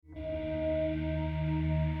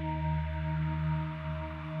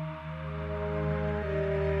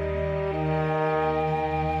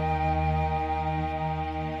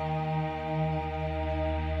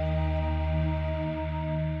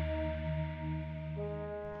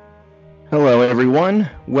everyone.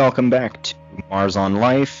 Welcome back to Mars on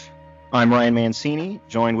Life. I'm Ryan Mancini.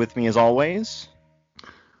 Joined with me as always,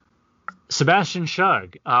 Sebastian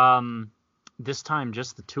Shug. This time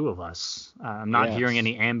just the two of us. I'm not hearing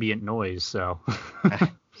any ambient noise, so.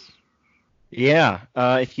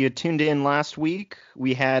 If you tuned in last week,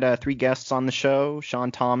 we had three guests on the show: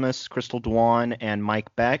 Sean Thomas, Crystal Dwan, and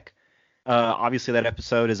Mike Beck. Obviously, that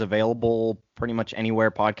episode is available pretty much anywhere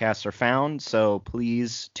podcasts are found, so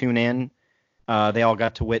please tune in. They all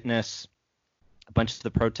got to witness a bunch of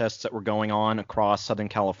the protests that were going on across Southern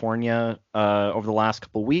California over the last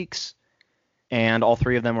couple weeks, and all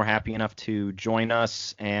three of them were happy enough to join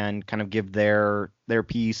us and kind of give their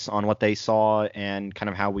piece on what they saw and kind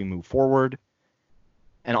of how we move forward.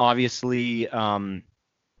 And obviously,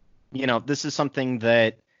 this is something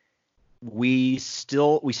that we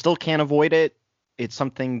still can't avoid it. It's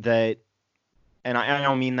something that, and I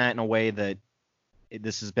don't mean that in a way that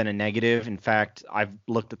this has been a negative. In fact, I've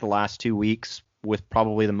looked at the last 2 weeks with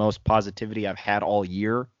probably the most positivity I've had all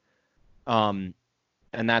year. And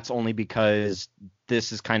that's only because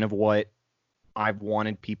this is kind of what I've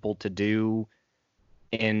wanted people to do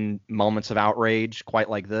in moments of outrage quite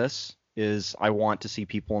like this. Is I want to see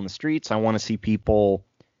people in the streets. I want to see people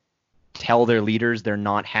tell their leaders they're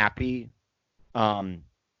not happy.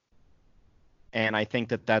 And I think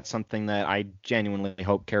that that's something that I genuinely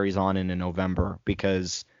hope carries on into November,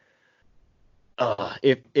 because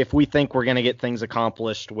if we think we're going to get things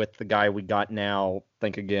accomplished with the guy we got now,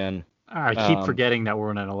 think again. I keep forgetting that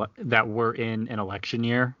we're in an election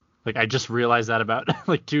year. Like, I just realized that about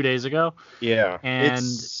like 2 days ago. Yeah. And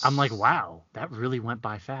I'm like, wow, that really went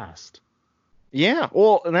by fast. Yeah.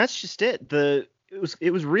 Well, and that's just it. It was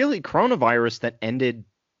really coronavirus that ended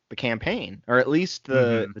the campaign, or at least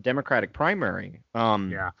the Democratic primary.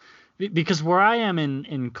 Yeah. Because where I am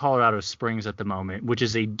in Colorado Springs at the moment, which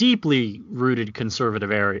is a deeply rooted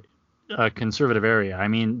conservative area. I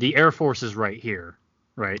mean, the Air Force is right here.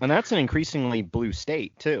 Right. And that's an increasingly blue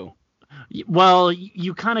state, too. Well,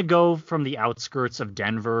 you kind of go from the outskirts of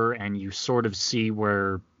Denver and you sort of see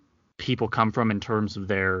where people come from in terms of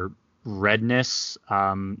their redness.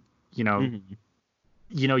 You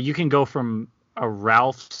can go from a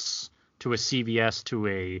Ralph's to a CVS to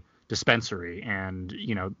a dispensary, and,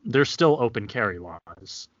 there's still open carry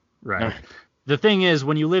laws. Right. The thing is,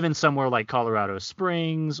 when you live in somewhere like Colorado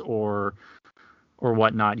Springs or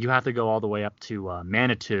whatnot, you have to go all the way up to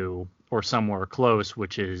Manitou or somewhere close,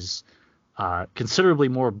 which is considerably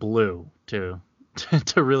more blue to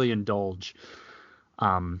really indulge.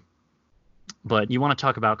 But you want to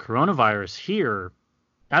talk about coronavirus here,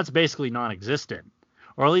 that's basically non-existent.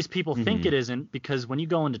 Or at least people think it isn't, because when you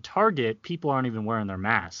go into Target, people aren't even wearing their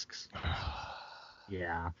masks.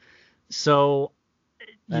 Yeah. So,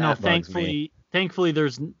 thankfully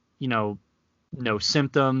there's, no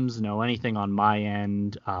symptoms, no anything on my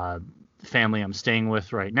end. The family I'm staying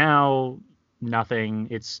with right now, nothing.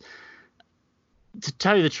 It's, to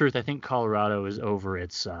tell you the truth, I think Colorado is over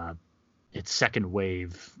its second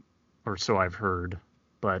wave, or so I've heard.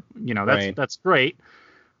 But that's great.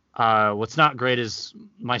 What's not great is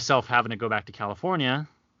myself having to go back to California,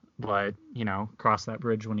 but cross that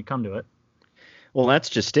bridge when you come to it. Well, that's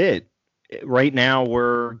just it. Right now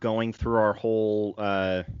we're going through our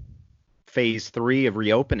whole phase 3 of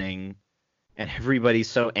reopening, and everybody's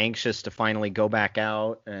so anxious to finally go back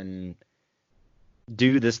out and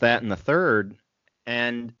do this, that, and the third.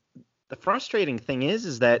 And the frustrating thing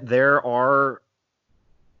is that there are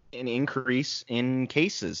an increase in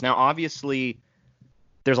cases. Now, obviously,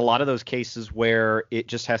 there's a lot of those cases where it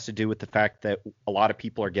just has to do with the fact that a lot of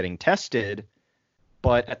people are getting tested,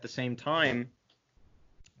 but at the same time,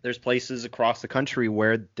 there's places across the country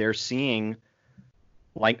where they're seeing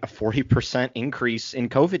like a 40% increase in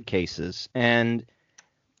COVID cases. And,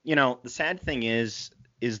 the sad thing is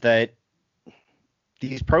that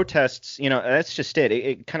these protests, that's just it.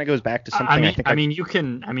 It kind of goes back to something you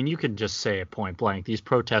can just say it point blank. These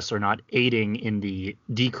protests are not aiding in the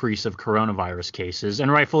decrease of coronavirus cases,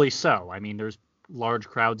 and rightfully so. I mean, there's large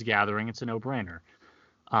crowds gathering. It's a no-brainer.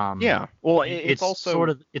 Yeah. Well, it's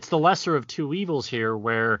also it's the lesser of two evils here,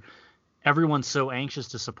 where everyone's so anxious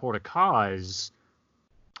to support a cause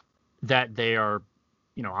that they are,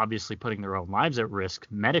 obviously putting their own lives at risk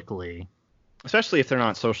medically. Especially if they're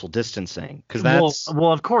not social distancing, because that's...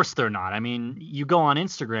 Well, of course they're not. I mean, you go on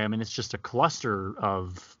Instagram and it's just a cluster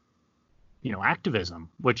of, activism,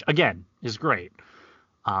 which, again, is great.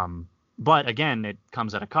 But, again, it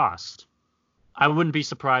comes at a cost. I wouldn't be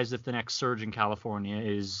surprised if the next surge in California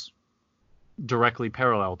is directly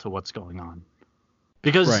parallel to what's going on.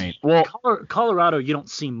 Because Colorado, you don't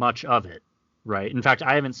see much of it, right? In fact,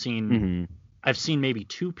 I haven't seen I've seen maybe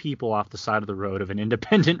 2 people off the side of the road of an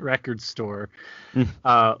independent record store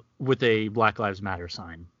with a Black Lives Matter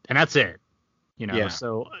sign, and that's it. Yeah.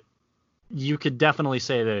 So you could definitely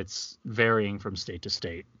say that it's varying from state to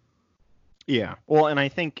state. Yeah. Well, and I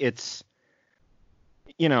think it's,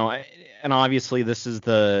 and obviously this is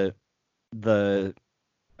the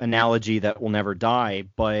analogy that will never die,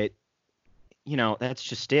 but that's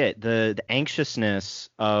just it. The anxiousness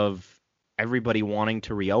of everybody wanting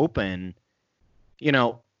to reopen,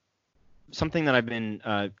 something that I've been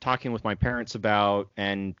talking with my parents about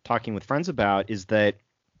and talking with friends about is that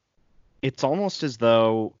it's almost as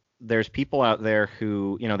though there's people out there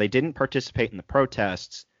who, they didn't participate in the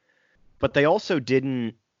protests, but they also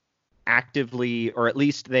didn't actively, or at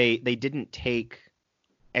least they didn't take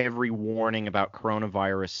every warning about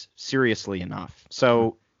coronavirus seriously enough.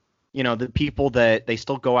 So, the people that they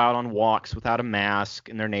still go out on walks without a mask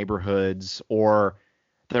in their neighborhoods, or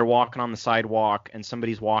they're walking on the sidewalk and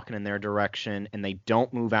somebody's walking in their direction and they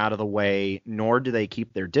don't move out of the way, nor do they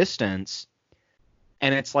keep their distance.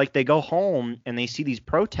 And it's like they go home and they see these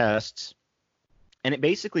protests, and it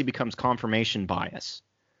basically becomes confirmation bias,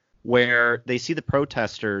 where they see the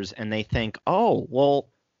protesters and they think, oh, well,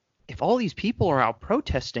 if all these people are out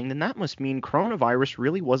protesting, then that must mean coronavirus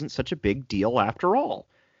really wasn't such a big deal after all.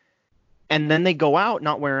 And then they go out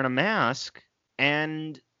not wearing a mask,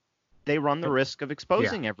 and they run the risk of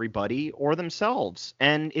exposing everybody or themselves.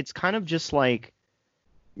 And it's kind of just like,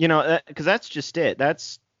 because that's just it.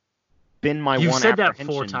 That's been my You've one said that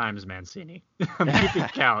apprehension. 4 times, Mancini. I'm keeping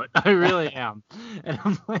count. I really am. And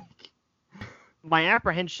I'm like, my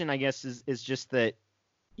apprehension, I guess, is just that,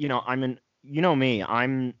 me.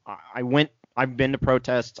 I've been to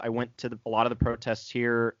protests. I went to a lot of the protests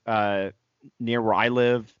here near where I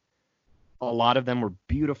live. A lot of them were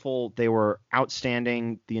beautiful. They were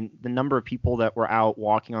outstanding. The number of people that were out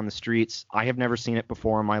walking on the streets, I have never seen it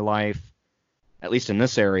before in my life, at least in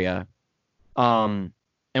this area.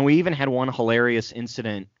 And we even had one hilarious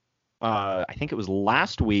incident, I think it was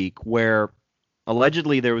last week, where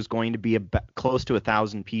allegedly there was going to be close to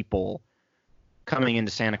 1,000 people coming into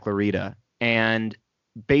Santa Clarita. And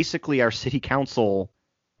basically our city council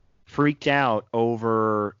freaked out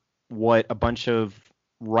over what a bunch of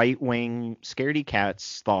right-wing scaredy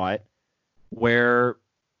cats thought, where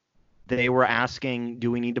they were asking,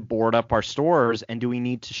 do we need to board up our stores, and do we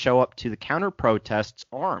need to show up to the counter protests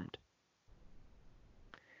armed?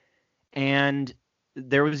 And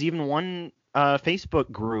there was even one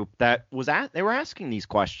Facebook group that they were asking these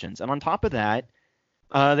questions, and on top of that,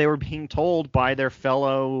 they were being told by their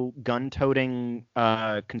fellow gun-toting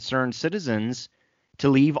concerned citizens to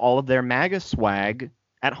leave all of their MAGA swag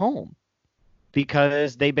at home,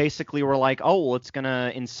 because they basically were like, oh, well, it's going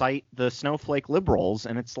to incite the snowflake liberals.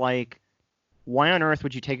 And it's like, why on earth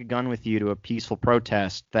would you take a gun with you to a peaceful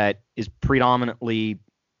protest that is predominantly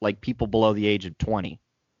like people below the age of 20?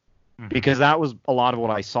 Mm-hmm. Because that was a lot of what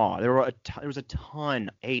I saw. There was a ton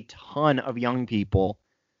of young people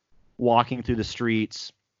walking through the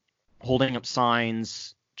streets, holding up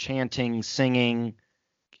signs, chanting, singing,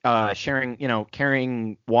 sharing,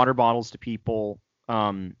 carrying water bottles to people.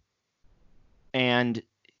 And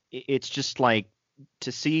it's just like,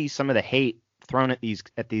 to see some of the hate thrown at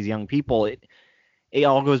these young people, it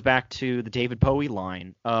all goes back to the David Bowie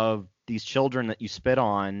line of these children that you spit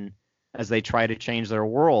on as they try to change their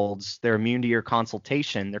worlds. They're immune to your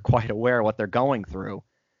consultation. They're quite aware of what they're going through.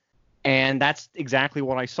 And that's exactly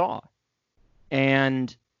what I saw.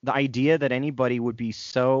 And the idea that anybody would be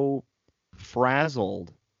so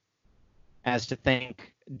frazzled as to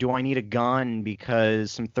think, do I need a gun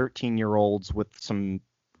because some 13-year-olds with some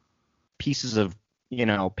pieces of,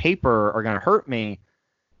 paper are going to hurt me?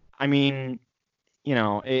 I mean,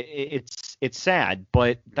 it's sad,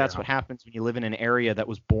 but that's what happens when you live in an area that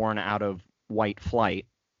was born out of white flight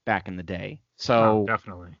back in the day. So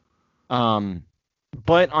definitely.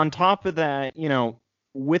 But on top of that,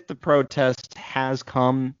 with the protest has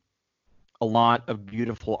come a lot of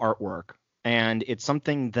beautiful artwork, and it's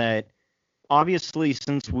something that, obviously,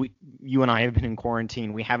 since you and I have been in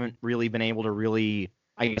quarantine, we haven't really been able to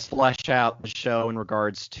flesh out the show in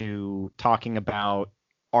regards to talking about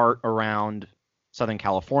art around Southern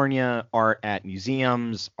California, art at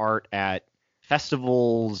museums, art at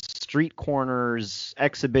festivals, street corners,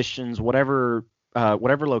 exhibitions, whatever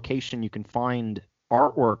location you can find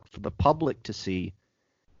artwork for the public to see.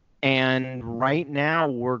 And right now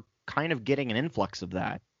we're kind of getting an influx of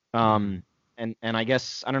that. And I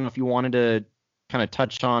guess, I don't know if you wanted to kind of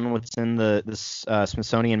touch on what's in this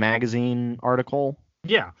Smithsonian Magazine article.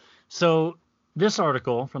 Yeah. So This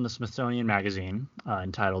article from the Smithsonian Magazine,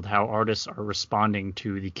 entitled "How Artists Are Responding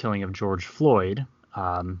to the Killing of George Floyd,"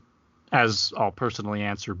 as I'll personally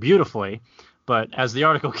answer beautifully, but as the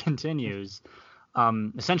article continues,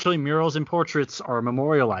 essentially murals and portraits are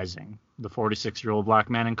memorializing the 46-year-old black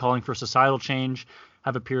man and calling for societal change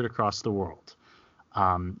have appeared across the world.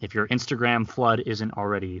 If your Instagram flood isn't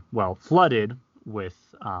already, flooded with,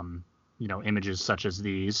 images such as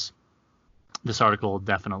these, this article will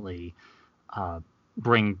definitely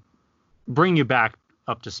bring you back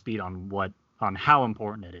up to speed on how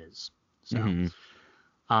important it is. So,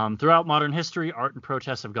 throughout modern history, art and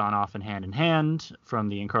protests have gone often hand in hand, from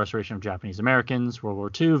the incarceration of Japanese Americans, World War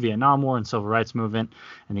II, Vietnam War, and Civil Rights Movement,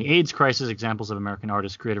 and the AIDS crisis. Examples of American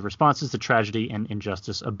artists' creative responses to tragedy and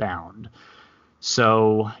injustice abound.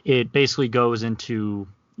 So it basically goes into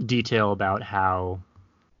detail about how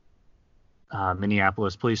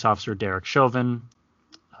Minneapolis police officer Derek Chauvin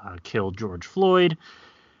killed George Floyd.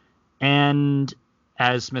 And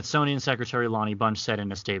as Smithsonian Secretary Lonnie Bunch said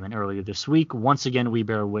in a statement earlier this week, once again we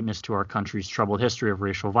bear witness to our country's troubled history of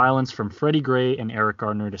racial violence, from Freddie Gray and Eric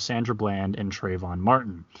Gardner to Sandra Bland and Trayvon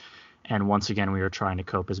Martin. And once again we are trying to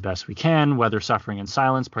cope as best we can, whether suffering in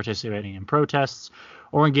silence, participating in protests,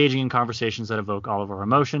 or engaging in conversations that evoke all of our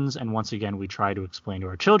emotions. And once again we try to explain to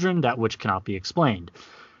our children that which cannot be explained.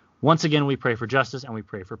 Once again we pray for justice and we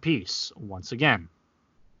pray for peace. Once again.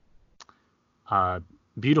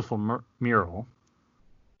 Beautiful mural.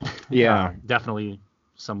 Yeah. Definitely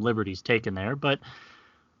some liberties taken there, but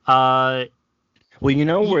well, you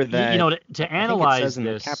know where that, to analyze I think it says in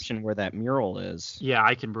this, the caption where that mural is. Yeah,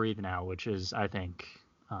 I Can Breathe Now, which is, I think,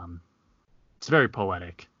 it's very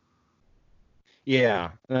poetic.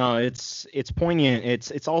 Yeah, no, it's poignant.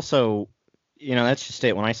 It's also, that's just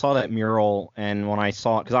it. When I saw that mural, and when I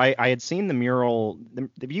saw, because I had seen the mural,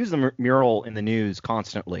 they've used the mural in the news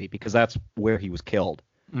constantly because that's where he was killed.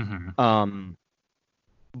 Mm-hmm.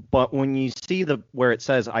 But when you see where it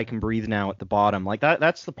says "I Can Breathe Now" at the bottom, like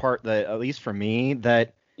that's the part that, at least for me,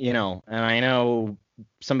 that, and I know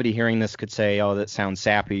somebody hearing this could say, "Oh, that sounds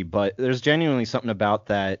sappy," but there's genuinely something about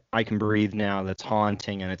that "I Can Breathe Now" that's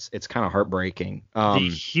haunting, and it's kind of heartbreaking. The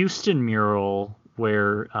Houston mural,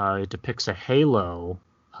 where it depicts a halo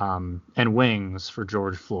and wings for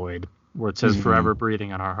George Floyd, where it says "Forever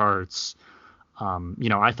Breathing in Our Hearts."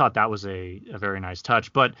 I thought that was a very nice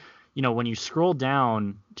touch. But, when you scroll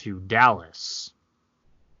down to Dallas,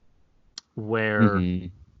 where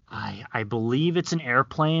I believe it's an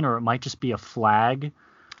airplane, or it might just be a flag.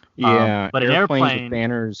 Yeah, but an airplane with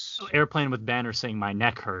banners. Airplane with banners saying "My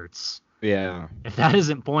neck hurts." Yeah. If that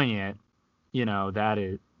isn't poignant,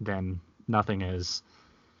 then nothing is.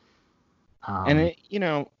 And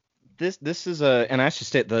this is and that's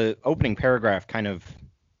just it. The opening paragraph kind of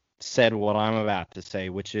said what I'm about to say,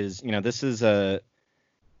 which is,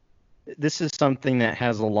 this is something that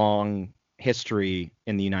has a long history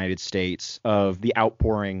in the United States of the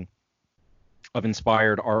outpouring of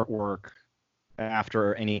inspired artwork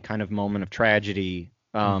after any kind of moment of tragedy.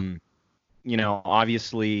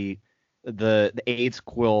 Obviously the AIDS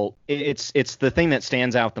quilt, it's the thing that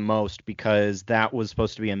stands out the most, because that was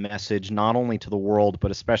supposed to be a message not only to the world,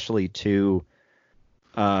 but especially to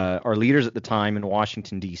our leaders at the time in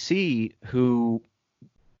Washington, D.C., who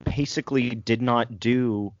basically did not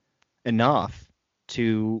do enough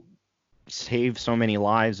to save so many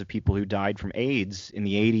lives of people who died from AIDS in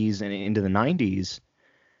the 80s and into the 90s.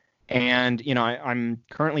 And, I'm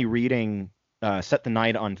currently reading Set the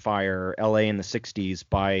Night on Fire, L.A. in the 60s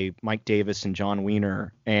by Mike Davis and John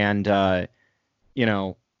Wiener. And, there's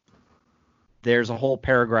a whole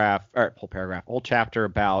chapter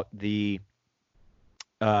about the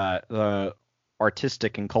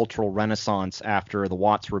artistic and cultural renaissance after the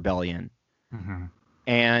Watts Rebellion. Mm-hmm.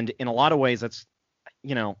 And in a lot of ways, that's,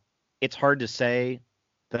 it's hard to say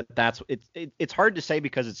it's hard to say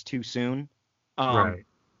because it's too soon. Right.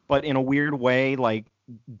 But in a weird way, like,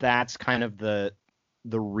 that's kind of the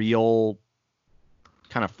real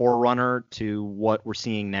kind of forerunner to what we're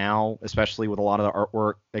seeing now, especially with a lot of the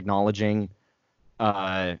artwork acknowledging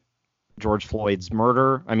George Floyd's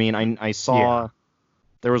murder. I mean, I saw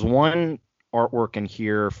there was one artwork in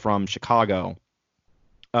here from Chicago.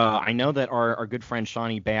 I know that our good friend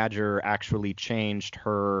Shawnee Badger actually changed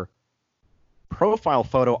her profile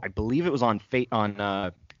photo. I believe it was on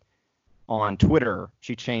Twitter.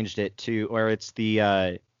 She changed it to where it's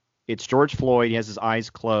it's George Floyd. He has his eyes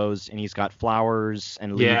closed and he's got flowers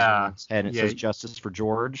and leaves on his head. And it says "Justice for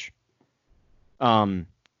George."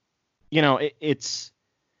 It's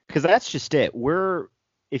because that's just it.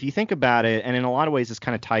 If you think about it, and in a lot of ways this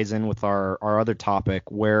kind of ties in with our other topic,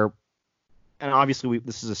 where and obviously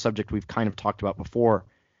this is a subject we've kind of talked about before.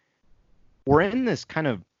 We're in this kind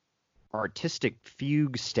of artistic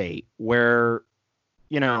fugue state where,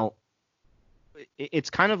 it's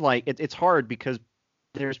kind of like it's hard because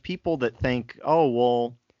there's people that think, oh,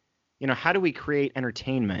 well, how do we create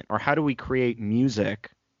entertainment or how do we create music?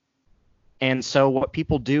 And so what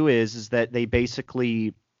people do is that they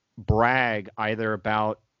basically brag either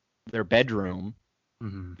about their bedroom,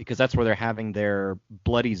 because that's where they're having their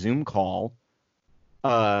bloody Zoom call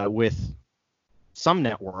with some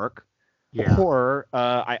network. Yeah. Or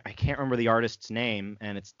I can't remember the artist's name,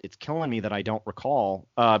 and it's killing me that I don't recall.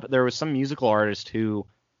 But there was some musical artist who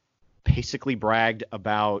basically bragged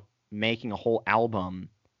about making a whole album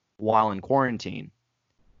while in quarantine.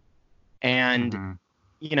 And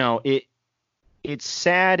it's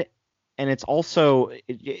sad, and it's also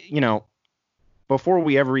before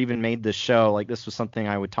we ever even made this show, like, this was something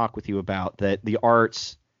I would talk with you about, that the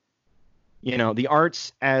arts, the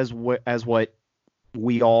arts as what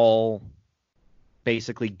we all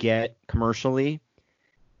basically get commercially,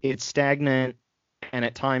 it's stagnant, and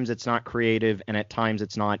at times it's not creative, and at times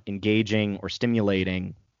it's not engaging or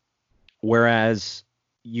stimulating. Whereas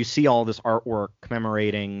you see all this artwork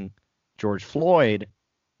commemorating George Floyd,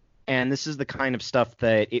 and this is the kind of stuff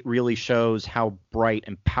that it really shows how bright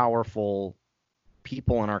and powerful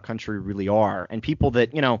people in our country really are, and people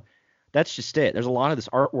that, that's just it. There's a lot of this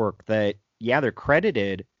artwork that, yeah, they're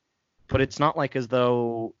credited, but it's not like as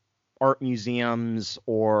though art museums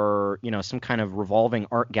or, some kind of revolving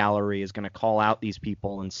art gallery is going to call out these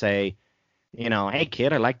people and say, hey,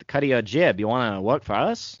 kid, I like the cut of your jib. You want to work for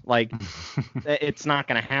us? Like, it's not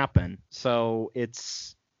going to happen. So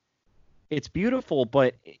it's beautiful,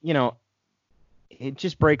 but, it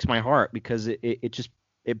just breaks my heart because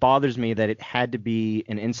it bothers me that it had to be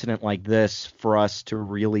an incident like this for us to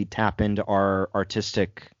really tap into our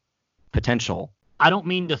artistic potential. I don't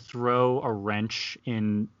mean to throw a wrench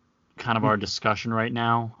in kind of our discussion right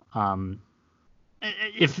now.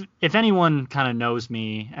 If anyone kind of knows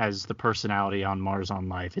me as the personality on Mars on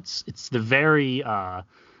Life, it's the very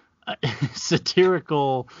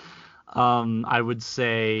satirical, I would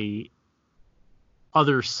say,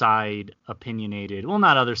 other side opinionated. Well,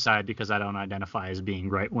 not other side, because I don't identify as being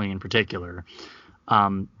right wing in particular.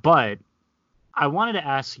 But I wanted to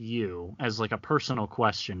ask you as like a personal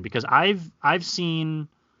question, because I've seen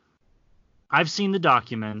the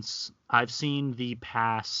documents, I've seen the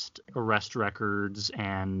past arrest records,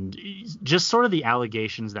 and just sort of the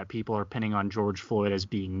allegations that people are pinning on George Floyd as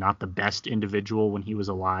being not the best individual when he was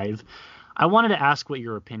alive. I wanted to ask what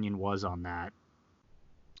your opinion was on that.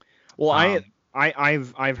 Well,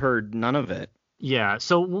 I've heard none of it. Yeah.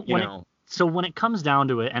 So when it comes down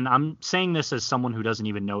to it, and I'm saying this as someone who doesn't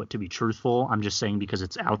even know it to be truthful, I'm just saying because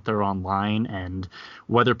it's out there online, and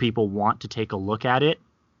whether people want to take a look at it.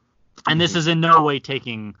 And this is in no way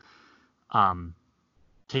taking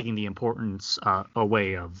the importance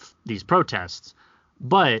away of these protests.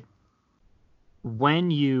 But when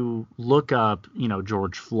you look up,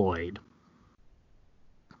 George Floyd,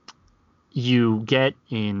 you get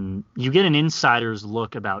an insider's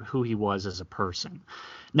look about who he was as a person.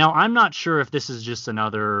 Now, I'm not sure if this is just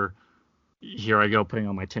another, here I go putting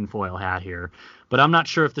on my tinfoil hat here, but I'm not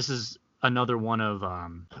sure if this is another one of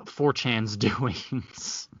 4chan's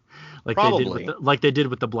doings. Like they did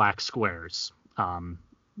with the black squares.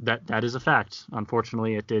 That is a fact.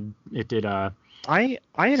 Unfortunately, it did. I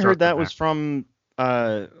had heard that was from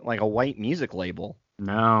like a white music label.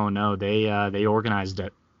 No, they organized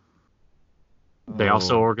it. They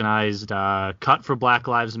also organized Cut for Black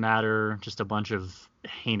Lives Matter, just a bunch of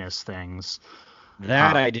heinous things.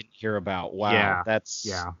 That I didn't hear about. Wow,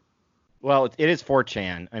 yeah. Well, it is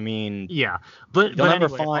 4chan. I mean, yeah, but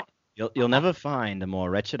You'll never find a more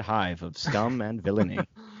wretched hive of scum and villainy.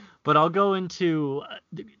 But I'll go into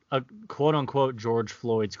a quote-unquote George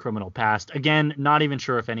Floyd's criminal past. Again, not even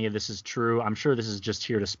sure if any of this is true. I'm sure this is just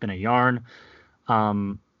here to spin a yarn.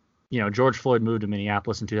 George Floyd moved to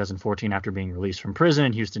Minneapolis in 2014 after being released from prison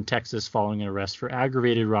in Houston, Texas, following an arrest for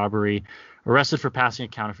aggravated robbery, arrested for passing a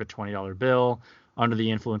counterfeit $20 bill, under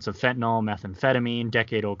the influence of fentanyl, methamphetamine,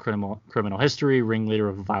 decade-old criminal history, ringleader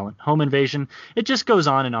of a violent home invasion. It just goes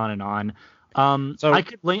on and on and on. So I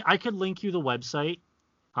could link you the website,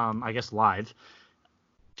 I guess live,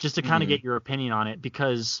 just to kind of get your opinion on it,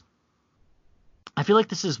 because I feel like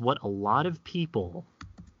this is what a lot of people,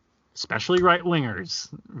 especially right-wingers,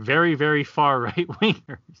 very, very far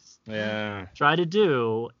right-wingers, try to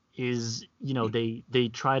do is, they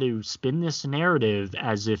try to spin this narrative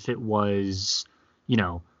as if it was,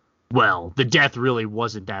 well, the death really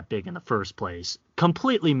wasn't that big in the first place,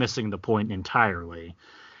 completely missing the point entirely.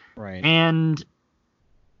 Right. And,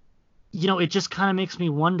 it just kind of makes me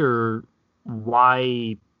wonder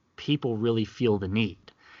why people really feel the need.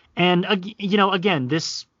 And, again,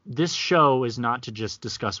 this show is not to just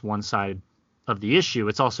discuss one side of the issue.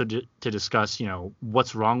 It's also to discuss,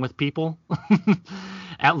 what's wrong with people.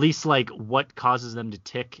 At least, like, what causes them to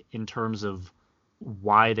tick in terms of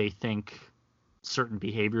why they think certain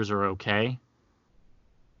behaviors are okay.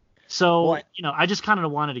 So, Well, I just kind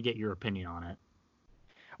of wanted to get your opinion on it.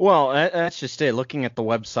 Well, that's just it. Looking at the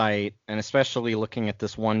website, and especially looking at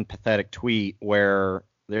this one pathetic tweet where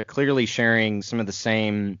they're clearly sharing some of the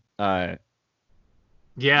same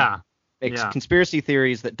conspiracy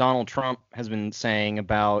theories that Donald Trump has been saying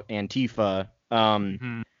about Antifa.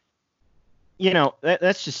 Mm-hmm.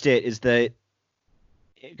 That's just it. Is that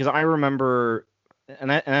because I remember,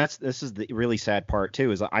 this is the really sad part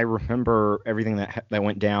too. Is I remember everything that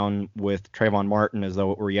went down with Trayvon Martin as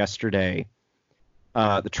though it were yesterday.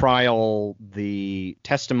 The trial, the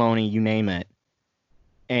testimony, you name it.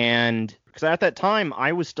 And because at that time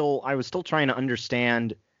I was still trying to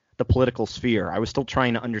understand the political sphere. I was still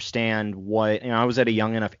trying to understand what, I was at a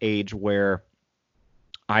young enough age where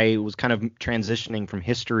I was kind of transitioning from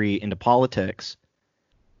history into politics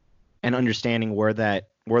and understanding where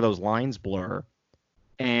those lines blur.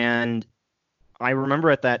 And I remember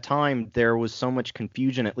at that time there was so much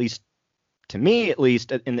confusion, at least to me,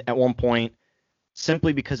 at one point,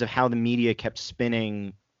 simply because of how the media kept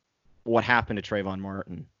spinning what happened to Trayvon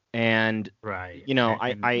Martin. And, right.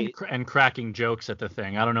 And cracking jokes at the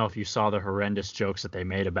thing. I don't know if you saw the horrendous jokes that they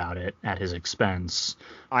made about it at his expense.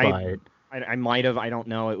 I might have. I don't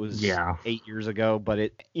know. It was 8 years ago.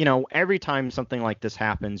 But every time something like this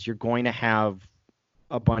happens, you're going to have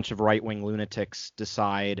a bunch of right-wing lunatics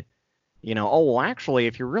decide, oh, well, actually,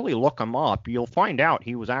 if you really look him up, you'll find out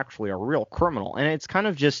he was actually a real criminal. And it's kind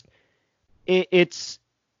of just, it's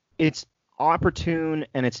opportune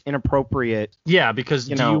and it's inappropriate. Yeah, because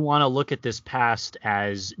do you want to look at this past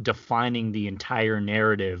as defining the entire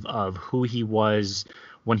narrative of who he was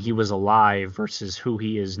when he was alive versus who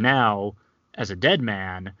he is now as a dead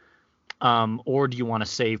man? Or do you want to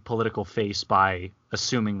save political face by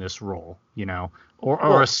assuming this role,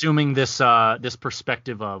 or assuming this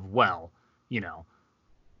perspective of,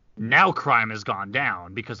 now crime has gone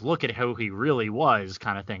down because look at who he really was,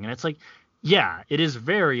 kind of thing. And it's like, yeah, it is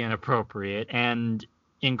very inappropriate and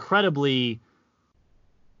incredibly,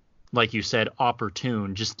 like you said,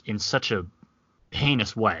 opportune, just in such a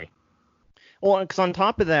heinous way. Well, because on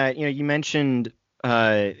top of that, you mentioned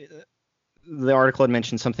the article had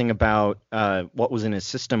mentioned something about what was in his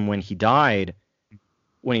system when he died,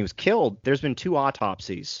 when he was killed. There's been 2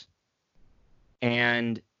 autopsies,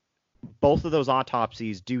 and both of those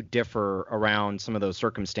autopsies do differ around some of those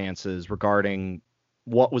circumstances regarding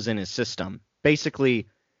what was in his system. Basically,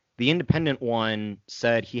 the independent one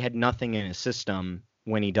said he had nothing in his system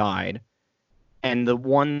when he died, and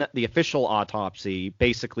the official autopsy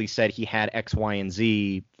basically said he had X, Y, and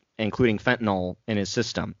Z, including fentanyl, in his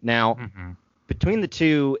system. Now, between the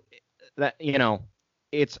two, that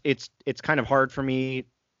it's kind of hard for me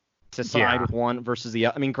to side with one versus the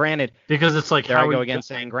other. I mean, granted, because it's like, there I go again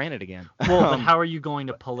saying granted again. Well, but how are you going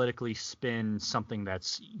to politically spin something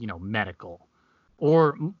that's medical?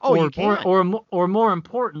 Or more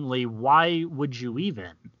importantly, why would you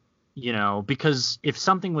even? Because if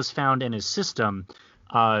something was found in his system,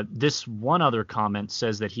 this one other comment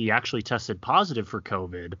says that he actually tested positive for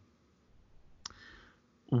COVID.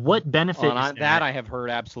 What benefit is that? I have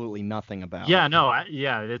heard absolutely nothing about. Yeah, no,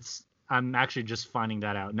 I'm actually just finding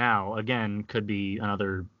that out now. Again, could be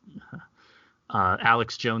another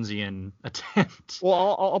Alex Jonesian attempt.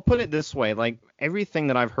 Well, I'll put it this way: like everything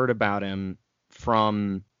that I've heard about him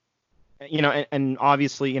from, and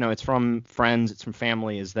obviously, it's from friends, it's from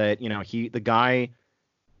family, is that the guy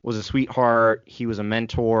was a sweetheart, he was a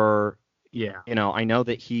mentor. Yeah. I know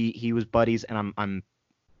that he was buddies, and I'm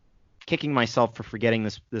kicking myself for forgetting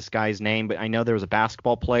this guy's name, but I know there was a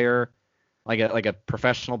basketball player, like a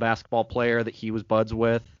professional basketball player that he was buds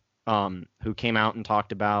with, who came out and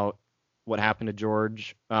talked about what happened to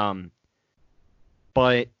George.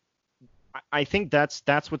 But I think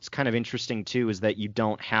that's what's kind of interesting too, is that you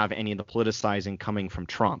don't have any of the politicizing coming from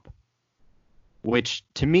Trump, which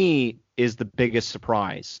to me is the biggest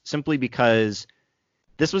surprise, simply because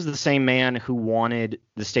this was the same man who wanted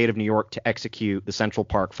the state of New York to execute the Central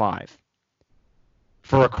Park Five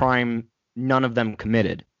for a crime none of them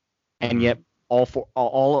committed, and yet all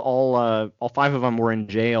 5 of them were in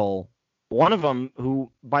jail. One of them,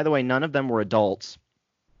 who, by the way, none of them were adults.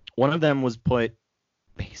 One of them was put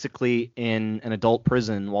basically in an adult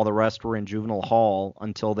prison while the rest were in juvenile hall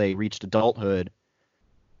until they reached adulthood.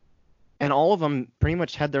 and all of them pretty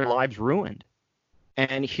much had their lives ruined.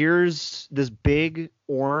 And here's this big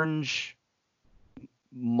orange,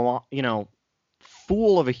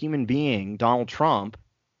 fool of a human being, Donald Trump,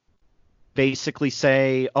 basically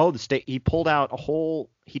say, oh, the state, he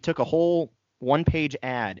took a whole one-page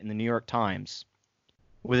ad in the New York Times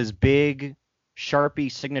with his big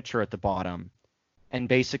Sharpie signature at the bottom and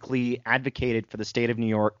basically advocated for the state of New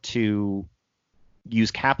York to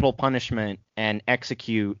use capital punishment and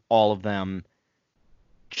execute all of them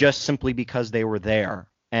just simply because they were there.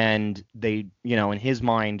 And they, in his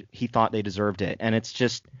mind, he thought they deserved it. And it's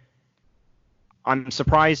just, I'm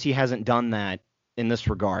surprised he hasn't done that in this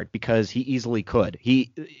regard, because he easily could.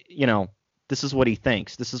 He, this is what he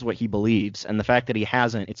thinks. This is what he believes. And the fact that he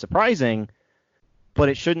hasn't, it's surprising, but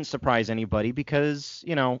it shouldn't surprise anybody because,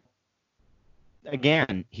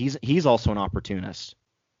 again, he's also an opportunist.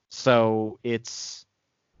 So it's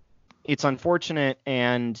unfortunate.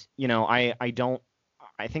 And,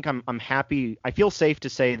 I think I'm happy. I feel safe to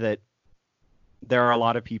say that there are a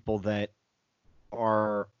lot of people that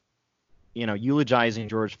are, eulogizing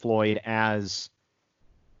George Floyd as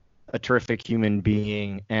a terrific human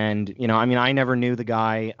being. And, I never knew the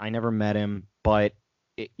guy. I never met him. But,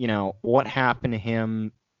 what happened to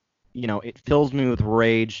him, it fills me with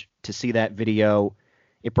rage to see that video.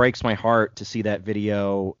 It breaks my heart to see that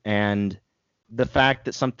video. And the fact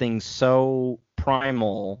that something so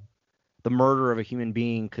primal, the murder of a human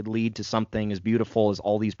being, could lead to something as beautiful as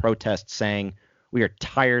all these protests saying, we are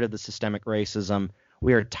tired of the systemic racism.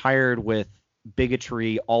 We are tired with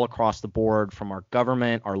bigotry all across the board from our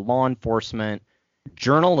government, our law enforcement,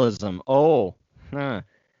 journalism. So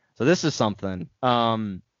this is something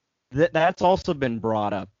that's also been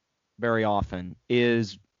brought up very often,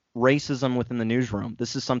 is racism within the newsroom.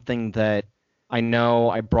 This is something that I know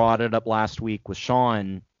I brought it up last week with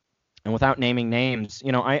Sean. And without naming names,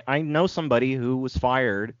 I know somebody who was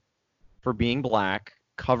fired for being black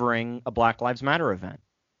covering a Black Lives Matter event.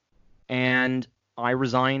 And I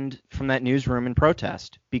resigned from that newsroom in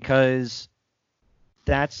protest because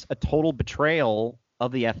that's a total betrayal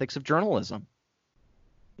of the ethics of journalism.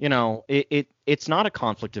 It's not a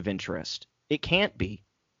conflict of interest. It can't be.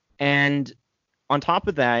 And on top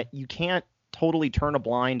of that, you can't totally turn a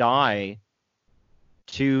blind eye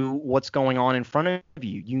to what's going on in front of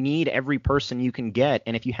you. You need every person you can get.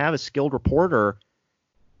 And if you have a skilled reporter,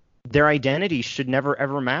 their identity should never,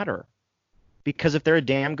 ever matter. Because if they're a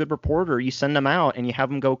damn good reporter, you send them out and you have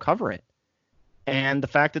them go cover it. And the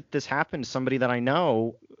fact that this happened to somebody that I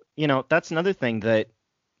know, that's another thing that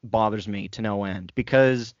bothers me to no end.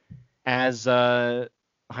 Because as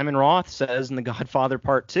Hyman Roth says in The Godfather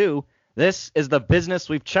Part 2, this is the business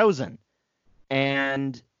we've chosen.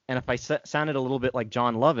 And if I sounded a little bit like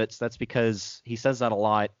John Lovitz, that's because he says that a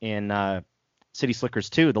lot in City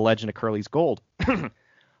Slickers 2, The Legend of Curly's Gold.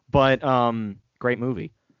 But great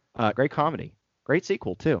movie. Great comedy. Great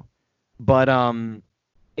sequel, too. But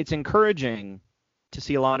it's encouraging to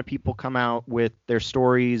see a lot of people come out with their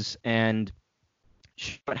stories and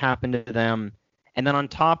what happened to them. And then on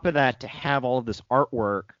top of that, to have all of this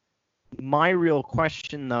artwork. My real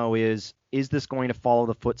question, though, is this going to follow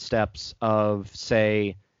the footsteps of,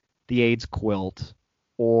 say, the AIDS quilt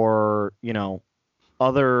or,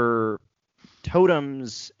 other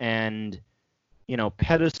totems and,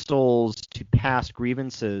 pedestals to past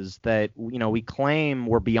grievances that, we claim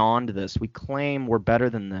we're beyond this. We claim we're better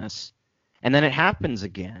than this. And then it happens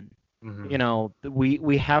again. Mm-hmm.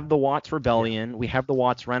 We have the Watts Rebellion. We have the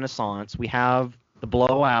Watts Renaissance. We have the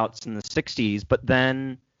blowouts in the 60s. But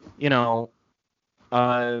then,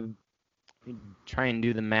 try and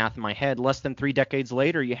do the math in my head, less than 3 decades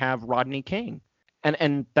later, you have Rodney King.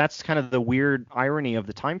 And that's kind of the weird irony of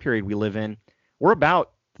the time period we live in. We're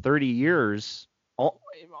about 30 years.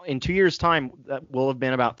 In 2 years' time, that will have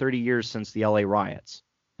been about 30 years since the LA riots.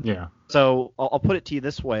 Yeah. So I'll put it to you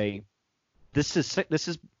this way. This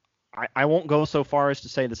is I won't go so far as to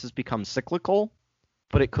say this has become cyclical,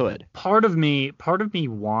 but it could. Part of me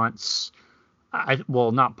wants,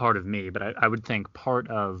 not part of me, but I would think part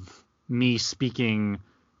of me speaking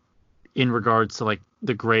in regards to like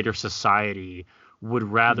the greater society would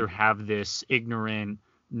rather have this ignorant,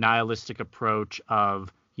 nihilistic approach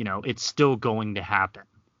of, it's still going to happen.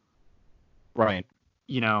 Right.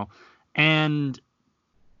 And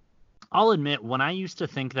I'll admit, when I used to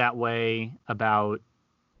think that way about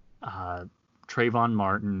Trayvon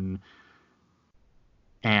Martin,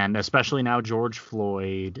 and especially now George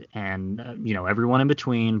Floyd, and everyone in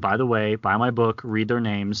between. By the way, buy my book, read their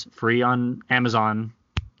names, free on Amazon.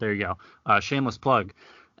 There you go. Shameless plug.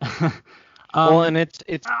 Well, and it's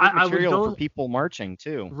material for people marching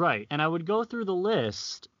too. Right, and I would go through the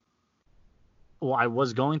list, well, I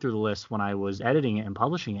was going through the list when I was editing it and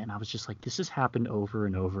publishing it, and I was just like, this has happened over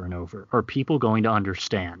and over and over. Are people going to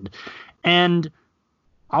understand? And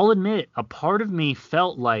I'll admit, a part of me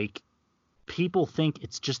felt like people think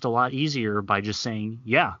it's just a lot easier by just saying,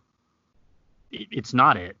 yeah, it's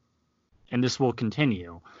not it, and this will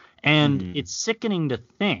continue. And it's sickening to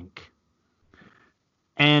think.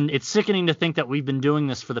 And it's sickening to think that we've been doing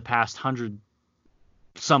this for the past 100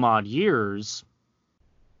 some odd years.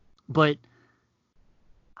 But,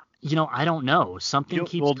 I don't know. Something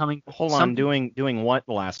keeps coming. Hold on. Doing what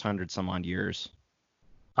the last 100 some odd years?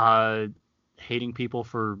 Hating people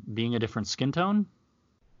for being a different skin tone,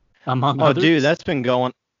 among others. Oh, dude, that's been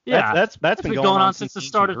going. Yeah, that's been going on since the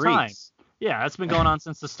start of time. Yeah, that's been going on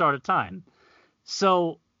since the start of time.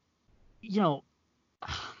 So,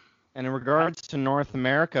 And in regards to North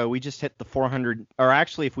America, we just hit the 400, or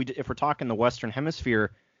actually, if we're talking the Western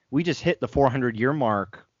Hemisphere, we just hit the 400-year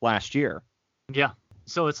mark last year. Yeah.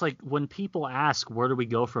 So it's like when people ask, where do we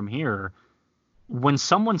go from here? When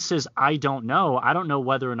someone says, I don't know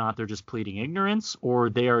whether or not they're just pleading ignorance or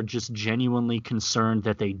they are just genuinely concerned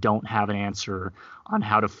that they don't have an answer on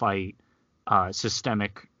how to fight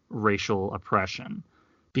systemic racial oppression,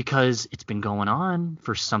 because it's been going on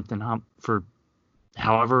for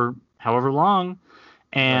however long,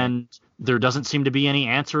 and there doesn't seem to be any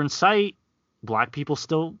answer in sight. Black people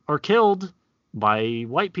still are killed by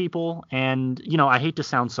white people, and I hate to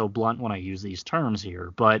sound so blunt when I use these terms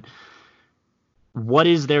here, but what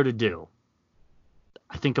is there to do?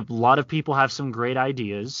 I think a lot of people have some great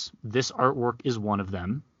ideas. This artwork is one of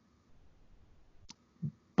them.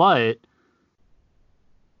 But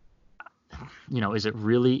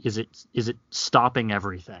is it stopping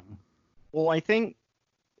everything? Well,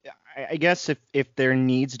 I guess if there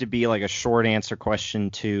needs to be like a short answer question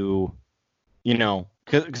to,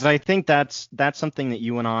 because I think that's something that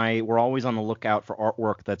you and we're always on the lookout for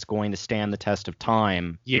artwork that's going to stand the test of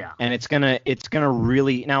time. Yeah. And it's gonna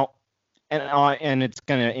really now, and it's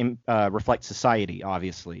gonna reflect society.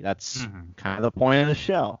 Obviously, that's kind of the point of the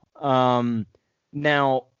show.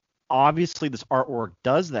 Now, obviously, this artwork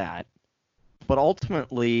does that, but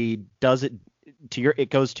ultimately, it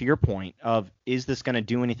goes to your point of, is this going to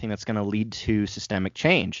do anything that's going to lead to systemic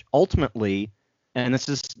change? Ultimately, and this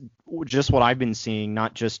is just what I've been seeing,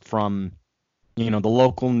 not just from, the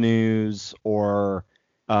local news or,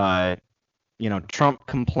 Trump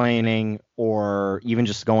complaining or even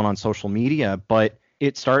just going on social media, but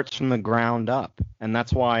it starts from the ground up. And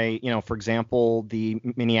that's why, for example, the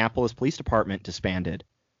Minneapolis Police Department disbanded.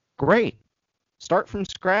 Great. Start from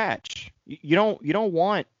scratch. You don't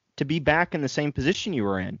want to be back in the same position you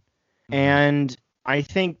were in. And I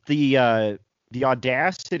think the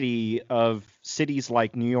audacity of cities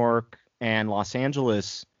like New York and Los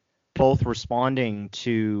Angeles both responding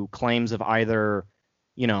to claims of either,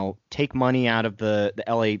 take money out of the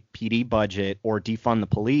LAPD budget or defund the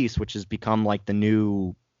police, which has become like the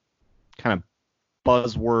new kind of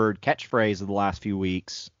buzzword catchphrase of the last few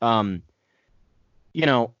weeks.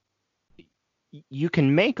 You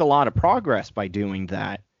can make a lot of progress by doing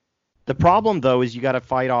that. The problem, though, is you got to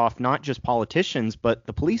fight off not just politicians, but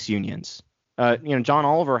the police unions. John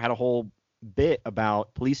Oliver had a whole bit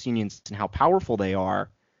about police unions and how powerful they are,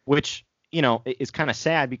 which, is kind of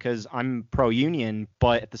sad because I'm pro-union,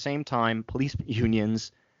 but at the same time, police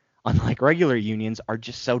unions, unlike regular unions, are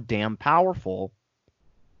just so damn powerful,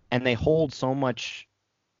 and they hold so much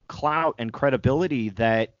clout and credibility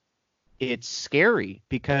that it's scary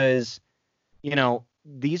because,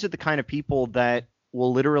 these are the kind of people that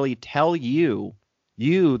will literally tell you,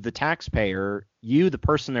 the taxpayer, the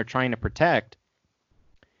person they're trying to protect,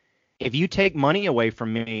 if you take money away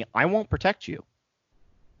from me, I won't protect you.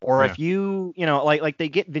 Or if you, like they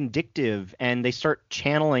get vindictive and they start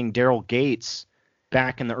channeling Daryl Gates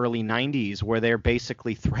back in the early 90s where they're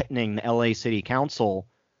basically threatening the LA City Council.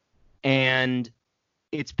 And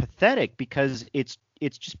it's pathetic because it's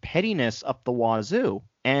just pettiness up the wazoo.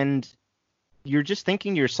 And you're just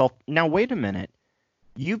thinking to yourself, now, wait a minute.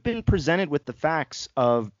 You've been presented with the facts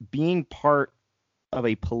of being part of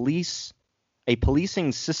a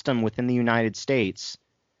policing system within the United States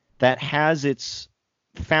that has its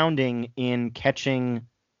founding in catching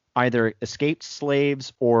either escaped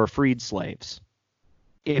slaves or freed slaves.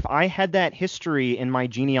 If I had that history in my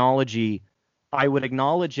genealogy, I would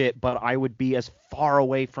acknowledge it, but I would be as far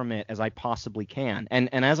away from it as I possibly can. And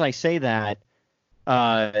as I say that,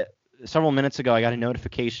 several minutes ago, I got a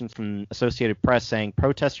notification from Associated Press saying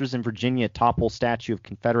protesters in Virginia topple statue of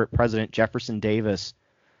Confederate President Jefferson Davis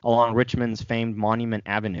along Richmond's famed Monument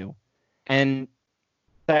Avenue. And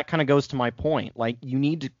that kind of goes to my point. Like, you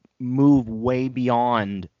need to move way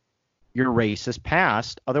beyond your racist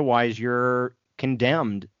past. Otherwise, you're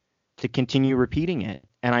condemned to continue repeating it.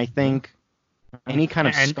 And I think any kind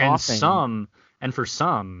of scoffing. And for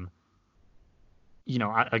some,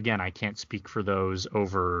 again, I can't speak for those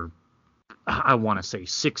over, I want to say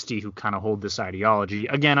 60 who kind of hold this ideology.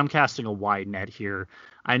 Again, I'm casting a wide net here.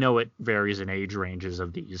 I know it varies in age ranges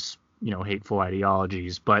of these, hateful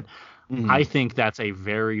ideologies, but I think that's a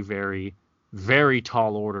very, very, very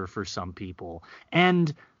tall order for some people.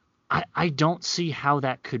 And I don't see how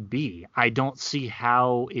that could be. I don't see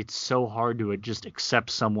how it's so hard to just accept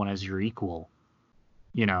someone as your equal.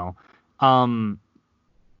 Is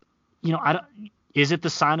it a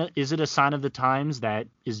sign of the times that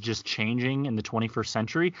is just changing in the 21st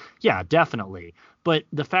century? Yeah, definitely. But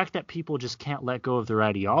the fact that people just can't let go of their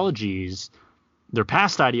ideologies, their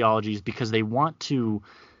past ideologies, because they want to,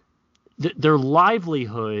 their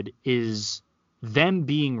livelihood is them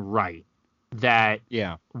being right. That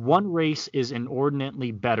one race is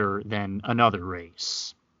inordinately better than another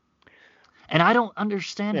race. And I don't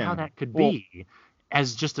understand how that could be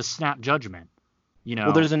as just a snap judgment.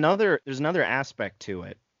 Well, there's another aspect to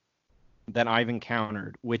it that I've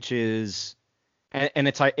encountered, which is, and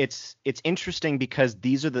it's interesting because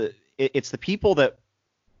it's the people that,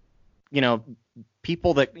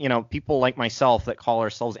 people like myself that call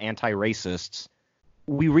ourselves anti-racists.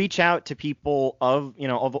 We reach out to people of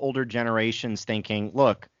older generations thinking,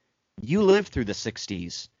 look, you lived through the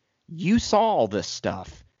 60s. You saw all this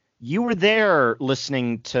stuff. You were there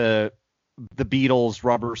listening to the Beatles,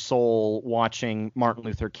 Rubber Soul, watching Martin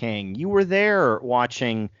Luther King. You were there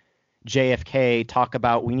watching JFK talk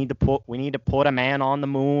about we need to put a man on the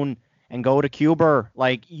moon and go to Cuba.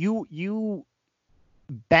 Like you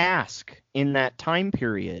bask in that time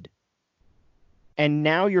period. And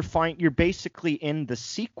now you're basically in the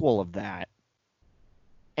sequel of that.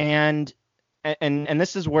 And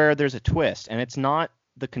this is where there's a twist, and it's not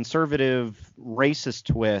the conservative racist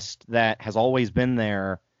twist that has always been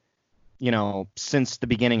there, since the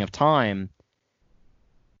beginning of time.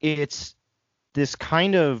 It's this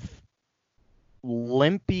kind of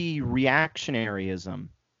limpy reactionaryism.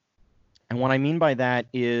 And what I mean by that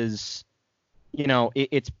is,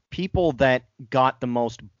 it's people that got the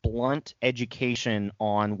most blunt education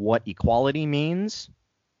on what equality means.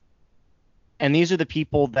 And these are the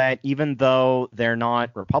people that, even though they're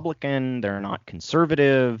not Republican, they're not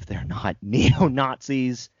conservative, they're not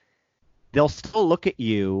neo-Nazis, they'll still look at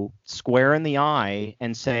you square in the eye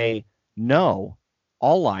and say, no,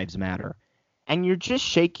 all lives matter. And you're just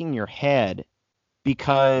shaking your head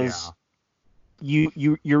because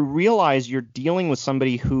you realize you're dealing with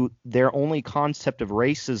somebody who their only concept of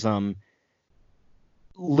racism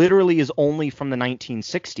literally is only from the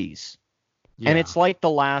 1960s. Yeah. And it's like the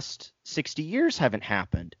last 60 years haven't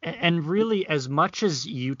happened. And really, as much as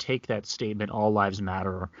you take that statement, all lives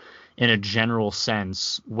matter, in a general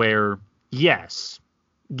sense, where, yes,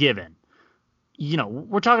 given,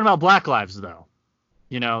 we're talking about Black lives, though.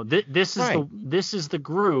 This is the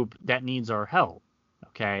group that needs our help.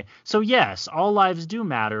 Okay, so yes, all lives do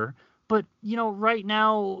matter, but right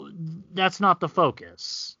now that's not the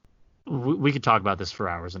focus. We could talk about this for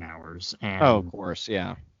hours and hours. And, of course,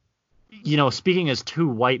 yeah. Speaking as two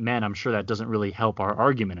white men, I'm sure that doesn't really help our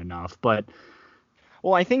argument enough. But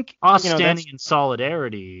I think us standing in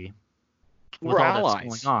solidarity with all allies.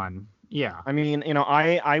 That's going on. Yeah. I mean,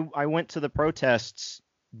 I went to the protests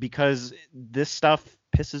because this stuff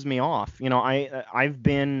pisses me off. I've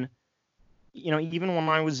been. Even when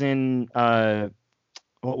I was in, what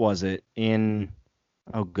was it?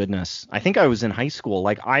 Oh goodness. I think I was in high school.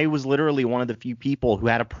 Like, I was literally one of the few people who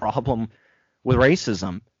had a problem with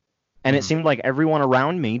racism. And it seemed like everyone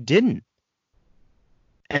around me didn't.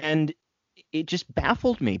 And it just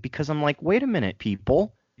baffled me because I'm like, wait a minute,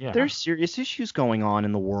 people. Yeah. There's serious issues going on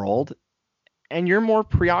in the world. And you're more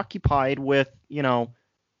preoccupied with,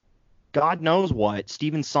 God knows what,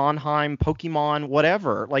 Stephen Sondheim, Pokemon,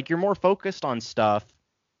 whatever. Like, you're more focused on stuff,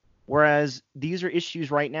 whereas these are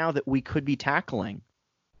issues right now that we could be tackling.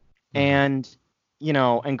 And,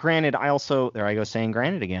 and granted, I also, there I go saying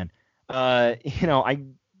granted again, I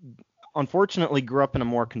unfortunately grew up in a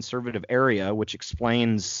more conservative area, which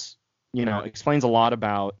explains a lot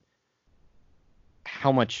about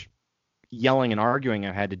how much yelling and arguing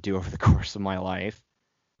I've had to do over the course of my life.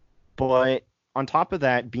 But on top of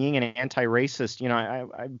that, being an anti-racist,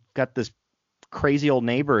 I've got this crazy old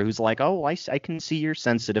neighbor who's like, oh, I can see you're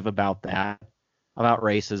sensitive about that, about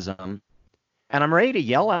racism. And I'm ready to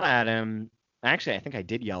yell at him. Actually, I think I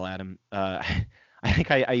did yell at him. I think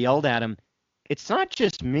I yelled at him. It's not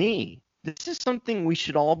just me. This is something we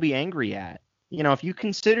should all be angry at. if you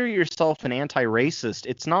consider yourself an anti-racist,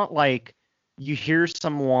 it's not like you hear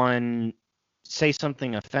someone say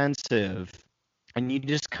something offensive and you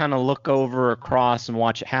just kind of look over across and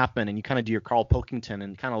watch it happen, and you kind of do your Carl Pilkington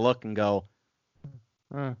and kind of look and go,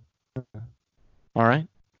 all right.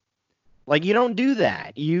 Like, you don't do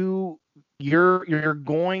that. You're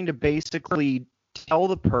going to basically tell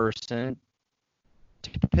the person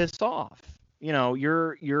to piss off.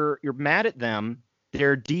 You're mad at them.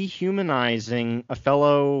 They're dehumanizing a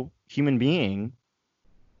fellow human being,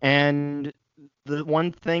 and the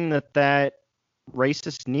one thing that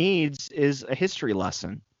racist needs is a history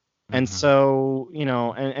lesson. Mm-hmm. And so,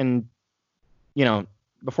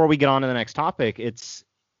 before we get on to the next topic, it's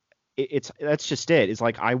that's just it. It's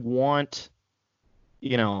like, I want,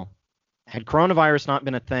 had coronavirus not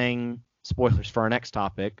been a thing, spoilers for our next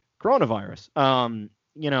topic, coronavirus.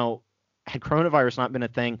 Had coronavirus not been a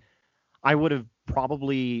thing, I would have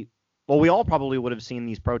we all probably would have seen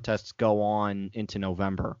these protests go on into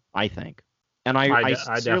November, I think. And I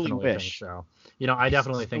sincerely wish. Think so. I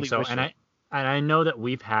definitely think so. And I know that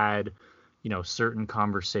we've had, certain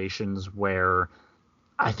conversations where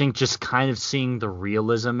I think just kind of seeing the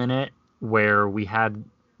realism in it, where we had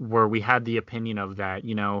the opinion of that,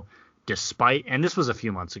 despite, and this was a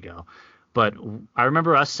few months ago, but I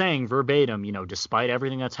remember us saying verbatim, despite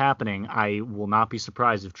everything that's happening, I will not be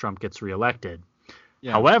surprised if Trump gets reelected.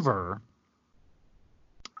 Yeah. However,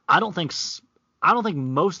 I don't think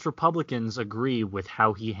most Republicans agree with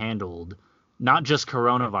how he handled not just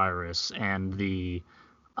coronavirus and the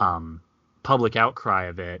public outcry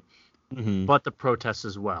of it, mm-hmm. but the protests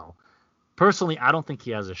as well. Personally, I don't think he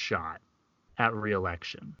has a shot at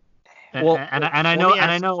reelection. Well, and I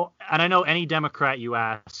know any Democrat you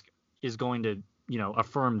ask is going to,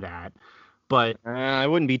 affirm that, but I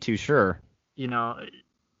wouldn't be too sure.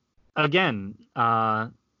 Again,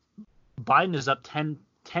 Biden is up 10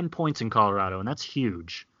 points in Colorado, and that's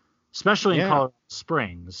huge, especially in Colorado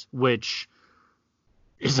Springs, which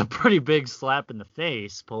is a pretty big slap in the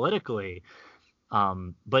face politically.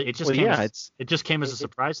 But it just came as a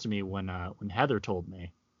surprise to me when Heather told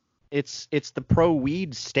me. It's the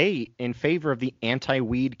pro-weed state in favor of the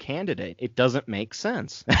anti-weed candidate. It doesn't make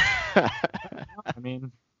sense. I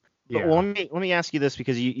mean, yeah. Well, let me ask you this,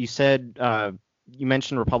 because you said you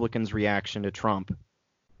mentioned Republicans' reaction to Trump.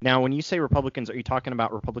 Now, when you say Republicans, are you talking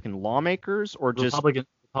about Republican lawmakers or just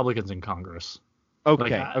Republicans in Congress?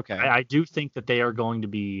 Okay, okay. I do think that they are going to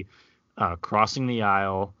be crossing the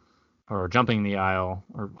aisle or jumping the aisle,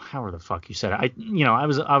 or however the fuck you said it.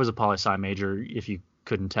 I was a poli-sci major, if you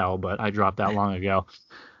couldn't tell, but I dropped that long ago.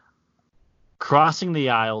 Crossing the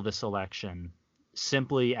aisle this election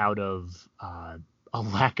simply out of a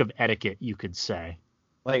lack of etiquette, you could say.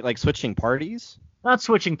 Like switching parties? Not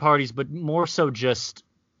switching parties, but more so just,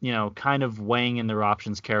 kind of weighing in their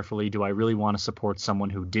options carefully. Do I really want to support someone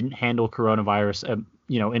who didn't handle coronavirus,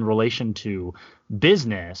 in relation to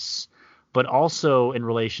business, but also in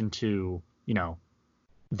relation to,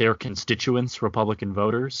 their constituents, Republican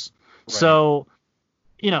voters? Right. So,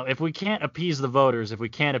 if we can't appease the voters, if we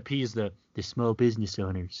can't appease the small business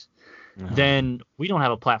owners, then we don't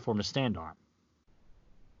have a platform to stand on.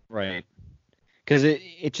 Right. Because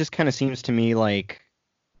it just kind of seems to me like,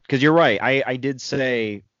 because you're right. I did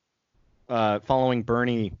say, following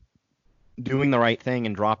Bernie doing the right thing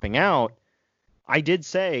and dropping out, I did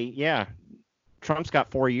say, yeah, Trump's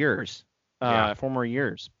got 4 years, 4 more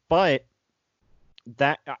years. But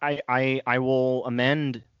that I will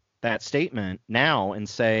amend that statement now and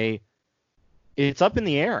say it's up in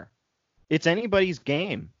the air. It's anybody's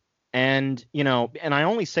game. And, and I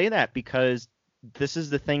only say that because this is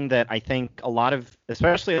the thing that I think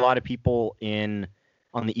especially a lot of people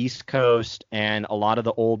on the East Coast and a lot of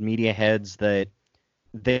the old media heads, that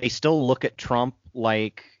they still look at Trump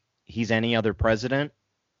like he's any other president,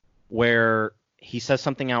 where he says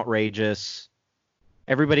something outrageous,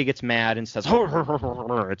 everybody gets mad and says, it's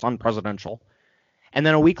unpresidential. And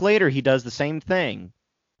then a week later, he does the same thing,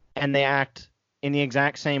 and they act in the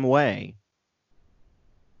exact same way,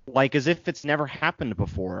 like as if it's never happened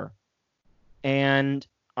before. And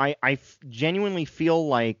I genuinely feel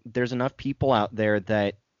like there's enough people out there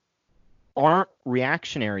that aren't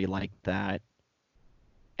reactionary like that,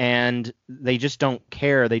 and they just don't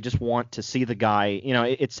care. They just want to see the guy.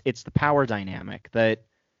 It's the power dynamic that,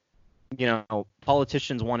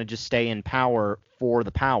 politicians want to just stay in power for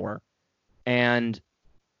the power. And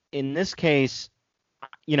in this case,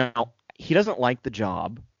 he doesn't like the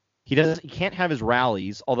job. He can't have his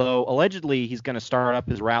rallies, although allegedly he's going to start up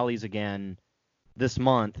his rallies again this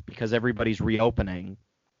month because everybody's reopening.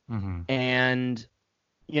 Mm-hmm. And,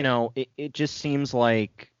 it just seems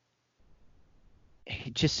like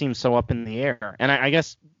it just seems so up in the air. And I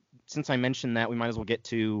guess since I mentioned that, we might as well get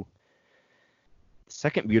to the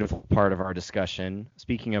second beautiful part of our discussion.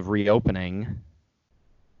 Speaking of reopening.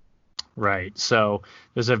 Right. So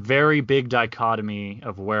there's a very big dichotomy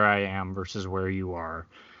of where I am versus where you are.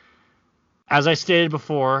 As I stated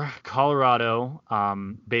before, Colorado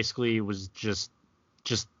basically was just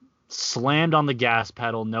slammed on the gas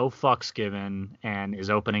pedal, no fucks given, and is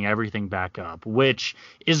opening everything back up, which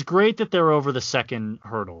is great that they're over the second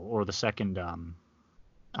hurdle, or the second, I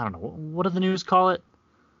don't know, what do the news call it?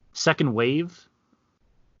 Second wave?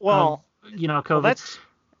 Well, COVID. Well, that's...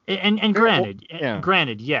 And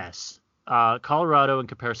granted, yes. Colorado in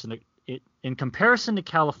comparison to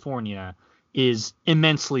California is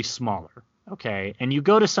immensely smaller. Okay, and you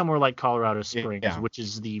go to somewhere like Colorado Springs, which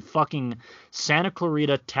is the fucking Santa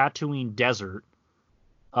Clarita Tatooine desert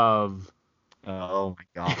of oh my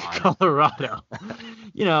god, Colorado.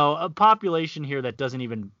 A population here that doesn't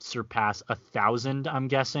even surpass 1,000, I'm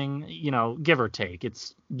guessing, give or take.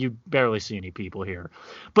 You barely see any people here.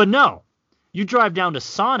 But no, you drive down to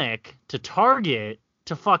Sonic, to Target,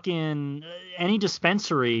 to fucking any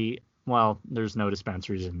dispensary. Well, there's no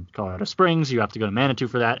dispensaries in Colorado Springs. You have to go to Manitou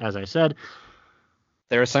for that, as I said.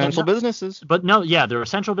 They're essential businesses. But no, yeah, they're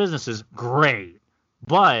essential businesses. Great.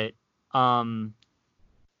 But,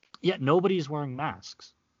 nobody's wearing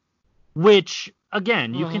masks. Which,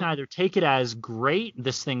 again, you can either take it as great,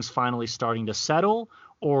 this thing's finally starting to settle,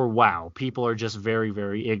 or wow, people are just very,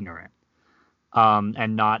 very ignorant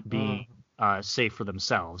and not being safe for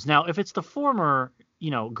themselves. Now, if it's the former,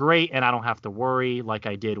 great, and I don't have to worry like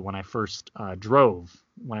I did when I first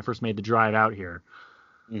made the drive out here.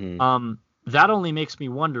 Mm-hmm. That only makes me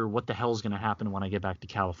wonder what the hell's going to happen when I get back to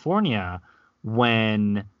California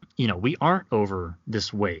when, we aren't over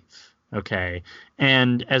this wave. Okay.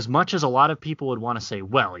 And as much as a lot of people would want to say,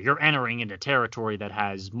 well, you're entering into territory that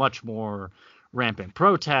has much more rampant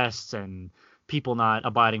protests and people not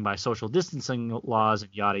abiding by social distancing laws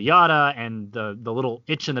and yada yada, and the little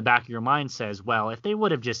itch in the back of your mind says, well, if they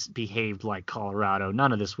would have just behaved like Colorado,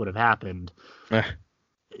 none of this would have happened.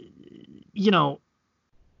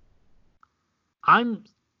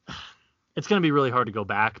 It's going to be really hard to go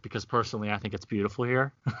back because personally I think it's beautiful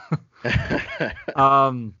here.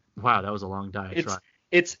 Wow, that was a long diatribe.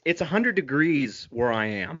 It's 100 degrees where I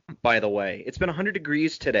am, by the way. It's been 100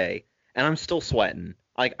 degrees today and I'm still sweating.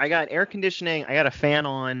 Like, I got air conditioning, I got a fan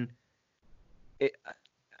on.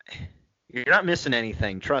 You're not missing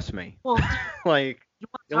anything, trust me. Well, like,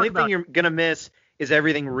 the only thing you're going to miss is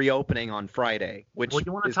everything reopening on Friday, which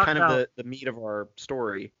is kind of the meat of our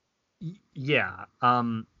story. Yeah.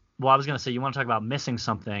 Well, I was going to say, you want to talk about missing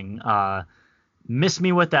something. Miss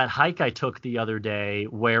me with that hike I took the other day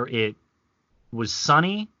where it was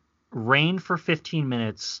sunny, rained for 15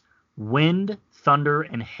 minutes, wind, thunder,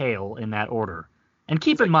 and hail in that order. And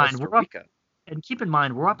keep in mind, we're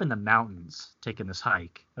up in the mountains taking this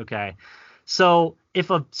hike. Okay. So if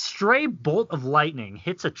a stray bolt of lightning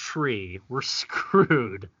hits a tree, we're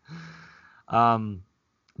screwed. But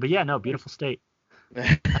yeah, no, beautiful state.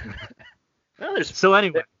 So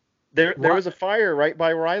anyway, there was a fire right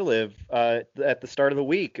by where I live at the start of the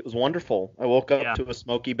week. It was wonderful. I woke up to a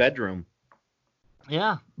smoky bedroom.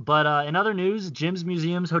 Yeah, but in other news, gyms,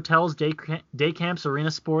 museums, hotels, day camps,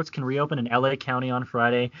 arena sports can reopen in LA County on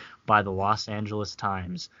Friday by the Los Angeles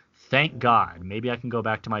Times. Thank God. Maybe I can go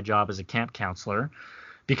back to my job as a camp counselor,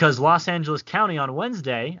 because Los Angeles County on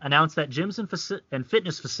Wednesday announced that gyms and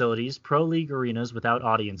fitness facilities, pro league arenas without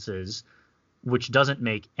audiences, which doesn't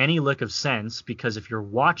make any lick of sense, because if you're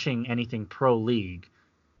watching anything pro league,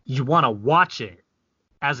 you want to watch it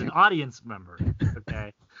as an audience member,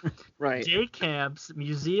 okay? Right. Day camps,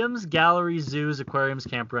 museums, galleries, zoos, aquariums,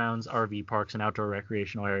 campgrounds, RV parks, and outdoor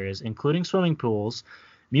recreational areas, including swimming pools,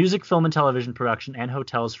 music, film, and television production, and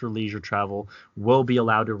hotels for leisure travel will be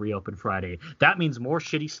allowed to reopen Friday. That means more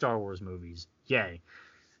shitty Star Wars movies. Yay.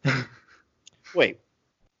 Wait.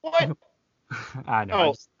 What? I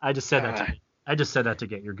know. Oh. I just said that. I just said that to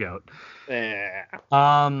get your goat.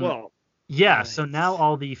 Well. Yeah. Nice. So now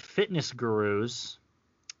all the fitness gurus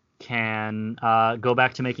can go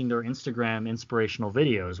back to making their Instagram inspirational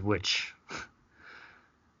videos, which,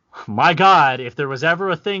 my God, if there was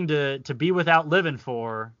ever a thing to be without living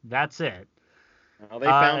for, that's it. Well, they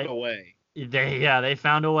found a way. They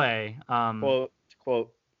found a way.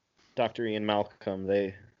 Quote Dr. Ian Malcolm,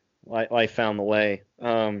 life found the way.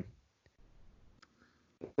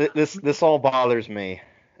 This all bothers me.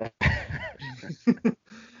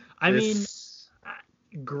 I mean,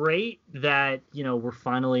 great that, we're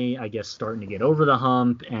finally, I guess, starting to get over the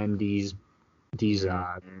hump, and these These,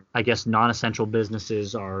 I guess, non-essential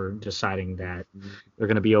businesses are deciding that they're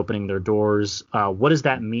going to be opening their doors. What does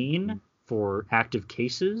that mean for active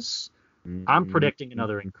cases? I'm predicting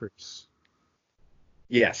another increase.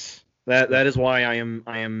 Yes, that is why I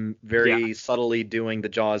am very subtly doing the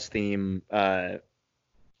Jaws theme, and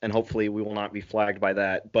hopefully we will not be flagged by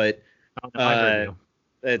that. But I heard you.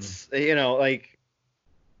 It's like,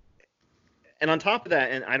 and on top of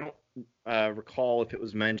that, and I don't recall if it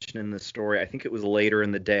was mentioned in the story. I think it was later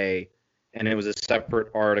in the day, and it was a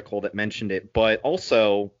separate article that mentioned it. But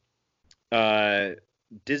also,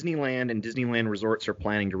 Disneyland and Disneyland Resorts are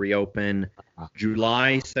planning to reopen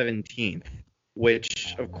July 17th,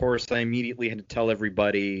 which, of course, I immediately had to tell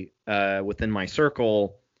everybody within my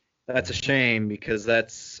circle, that's a shame because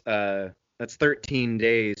that's 13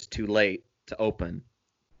 days too late to open.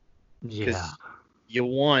 Yeah. You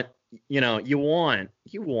want Disneyland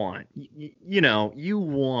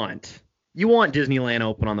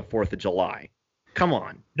open on the 4th of July. Come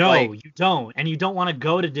on. No, you don't. And you don't want to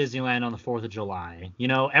go to Disneyland on the 4th of July.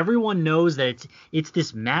 Everyone knows that it's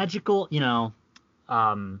this magical,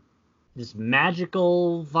 this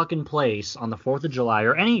magical fucking place on the 4th of July,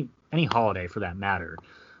 or any holiday for that matter.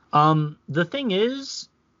 The thing is,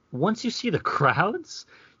 once you see the crowds,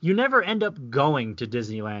 you never end up going to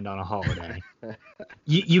Disneyland on a holiday.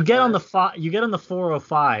 you get on the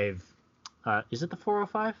 405. Is it the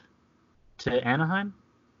 405 to Anaheim?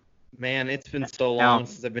 Man, it's been so long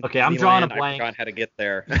since I've been. Okay, I'm drawing a blank. I forgot how to get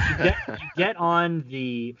there. you get on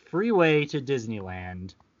the freeway to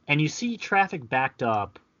Disneyland, and you see traffic backed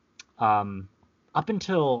up, up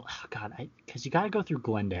until because you got to go through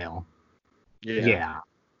Glendale. Yeah.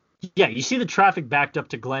 You see the traffic backed up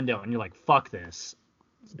to Glendale, and you're like, "Fuck this."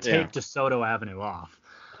 Take DeSoto Avenue off.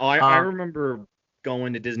 Oh, I remember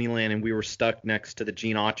going to Disneyland and we were stuck next to the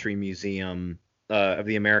Gene Autry Museum of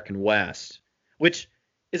the American West, which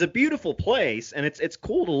is a beautiful place and it's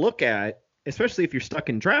cool to look at, especially if you're stuck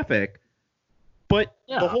in traffic. But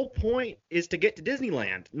the whole point is to get to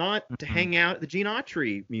Disneyland, not to hang out at the Gene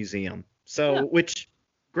Autry Museum. So, which,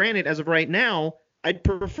 granted, as of right now, I'd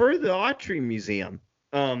prefer the Autry Museum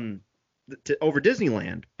over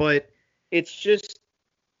Disneyland, but it's just.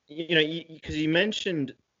 Because you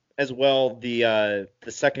mentioned as well the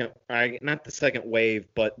second, not the second wave,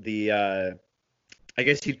 but the I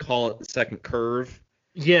guess you'd call it the second curve.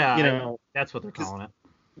 Yeah, that's what they're calling it.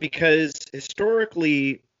 Because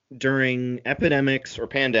historically, during epidemics or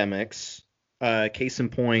pandemics, case in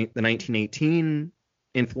point, the 1918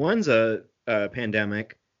 influenza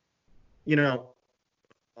pandemic,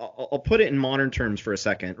 I'll put it in modern terms for a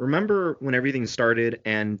second. Remember when everything started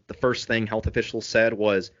and the first thing health officials said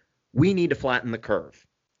was, we need to flatten the curve.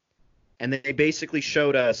 And they basically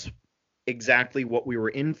showed us exactly what we were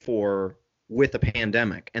in for with a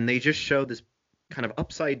pandemic. And they just showed this kind of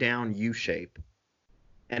upside down U shape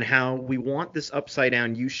and how we want this upside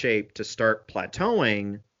down U shape to start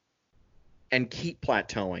plateauing and keep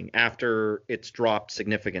plateauing after it's dropped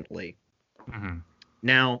significantly. Mm-hmm.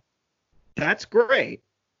 Now, that's great.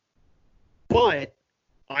 But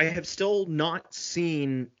I have still not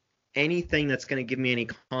seen anything that's going to give me any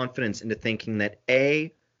confidence into thinking that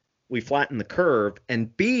A, we flatten the curve,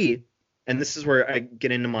 and B, and this is where I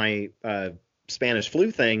get into my Spanish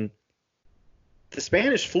flu thing, the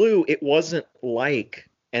Spanish flu, it wasn't like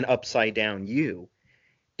an upside down U.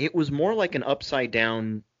 It was more like an upside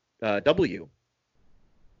down W,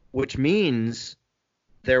 which means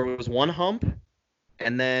there was one hump,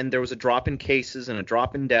 and then there was a drop in cases and a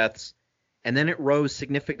drop in deaths, and then it rose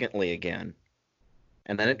significantly again.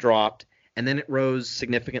 And then it dropped, and then it rose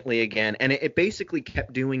significantly again. And it basically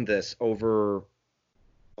kept doing this over,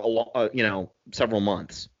 several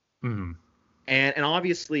months. Mm-hmm. And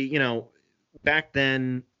obviously, back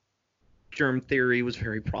then, germ theory was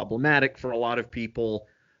very problematic for a lot of people.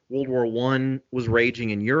 World War I was raging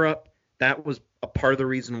in Europe. That was a part of the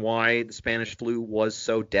reason why the Spanish flu was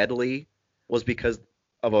so deadly, was because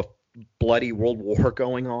of a bloody world war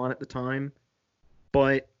going on at the time.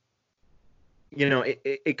 But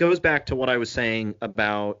it goes back to what I was saying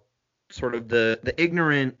about sort of the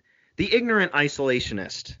ignorant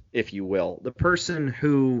isolationist, if you will, the person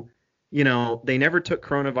who, they never took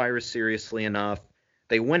coronavirus seriously enough.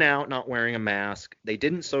 They went out not wearing a mask. They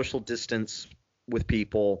didn't social distance with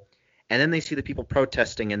people. And then they see the people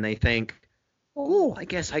protesting and they think, oh, I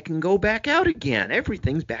guess I can go back out again.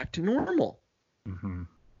 Everything's back to normal. Mm-hmm.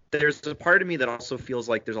 There's a part of me that also feels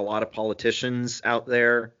like there's a lot of politicians out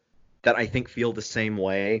there that I think feel the same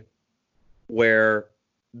way, where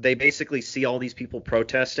they basically see all these people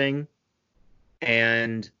protesting,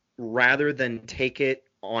 and rather than take it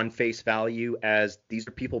on face value as these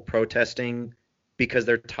are people protesting because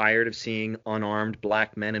they're tired of seeing unarmed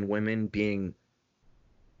black men and women being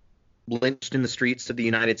lynched in the streets of the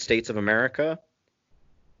United States of America.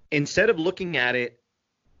 Instead of looking at it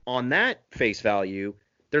on that face value,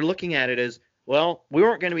 they're looking at it as, well, we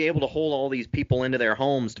weren't going to be able to hold all these people into their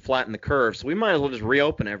homes to flatten the curve, so we might as well just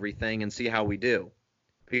reopen everything and see how we do.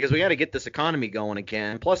 Because we got to get this economy going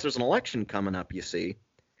again. Plus, there's an election coming up, you see.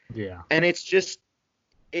 Yeah. And it's just,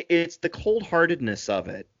 it's the cold-heartedness of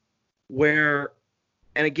it where,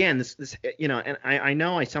 and again, this you know, and I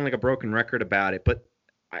know I sound like a broken record about it, but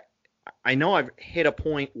I know I've hit a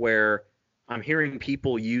point where I'm hearing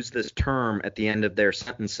people use this term at the end of their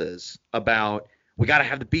sentences about, we got to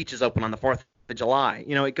have the beaches open on the 4th of July.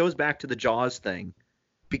 You know, it goes back to the Jaws thing,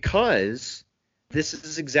 because this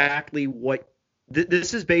is exactly what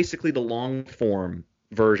this is basically the long form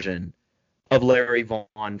version of Larry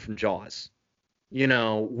Vaughn from Jaws. You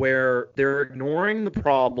know, where they're ignoring the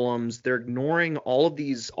problems, they're ignoring all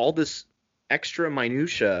this extra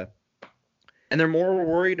minutia, and they're more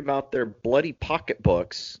worried about their bloody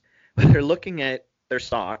pocketbooks. They're looking at their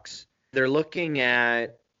stocks, they're looking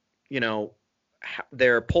at, you know,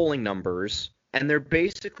 their polling numbers, and they're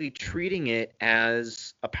basically treating it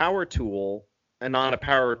as a power tool, and not a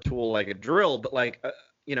power tool like a drill, but like,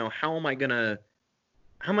 you know, how am I gonna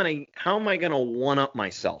one up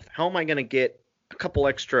myself? How am I gonna get a couple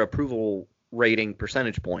extra approval rating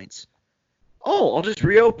percentage points? Oh, I'll just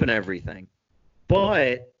reopen everything.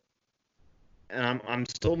 But, and I'm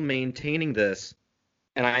still maintaining this,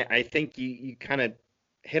 and I think you kind of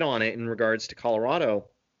hit on it in regards to Colorado.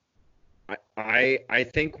 I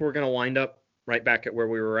think we're going to wind up right back at where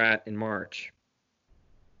we were at in March.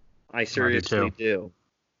 I seriously do.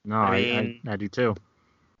 No, I do too.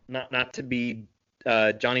 Not to be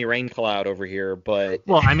Johnny Raincloud over here, but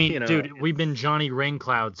well, I mean, you know, dude, we've been Johnny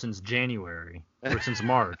Raincloud since January or since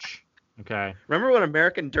March. Okay. Remember when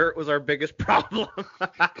American Dirt was our biggest problem?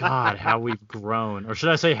 God, how we've grown, or should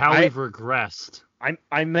I say, how we've regressed.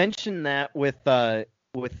 I mentioned that with our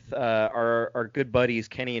good buddies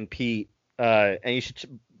Kenny and Pete, and you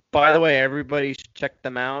should. By the way, everybody should check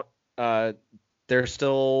them out. They're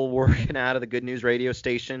still working out of the Good News radio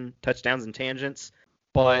station, Touchdowns and Tangents.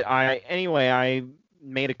 But I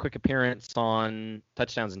made a quick appearance on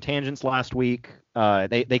Touchdowns and Tangents last week.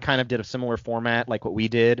 They kind of did a similar format like what we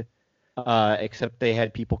did, except they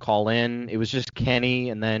had people call in. It was just Kenny,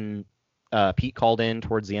 and then Pete called in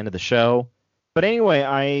towards the end of the show. But anyway,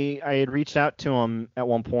 I had reached out to him at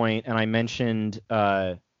one point, and I mentioned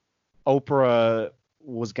Oprah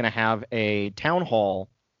was going to have a town hall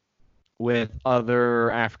with other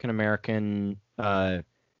African American,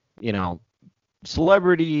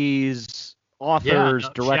 celebrities, authors,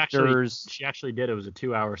 directors. She actually did. It was a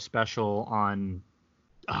 2-hour special on,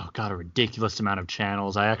 a ridiculous amount of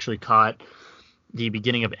channels. I actually caught the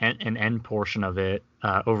beginning of an end portion of it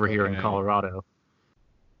over here in Colorado.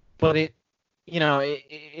 But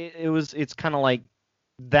it's kind of like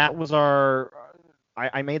that was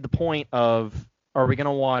I made the point of, are we going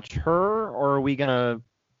to watch her, or are we going to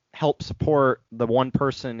help support the one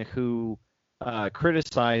person who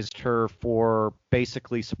criticized her for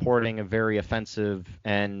basically supporting a very offensive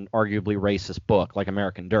and arguably racist book like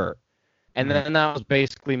American Dirt? And then that was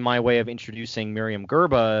basically my way of introducing Miriam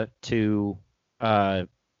Gerba to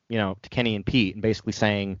Kenny and Pete, and basically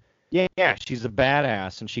saying, yeah, she's a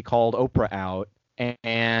badass, and she called Oprah out,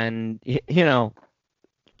 and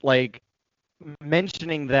like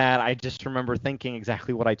mentioning that, I just remember thinking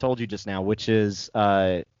exactly what I told you just now, which is,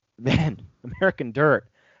 man, American Dirt,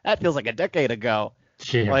 that feels like a decade ago.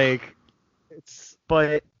 Yeah. Like,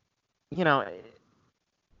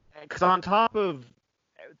 because on top of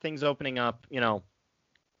things opening up,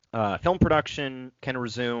 film production can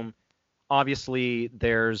resume. Obviously,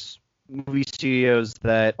 there's movie studios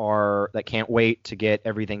that can't wait to get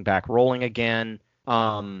everything back rolling again.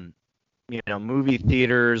 Movie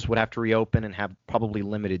theaters would have to reopen and have probably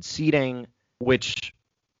limited seating, which,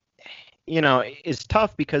 is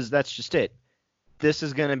tough because that's just it. This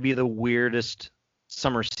is going to be the weirdest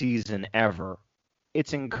summer season ever.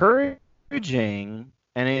 It's encouraging,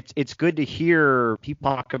 and it's good to hear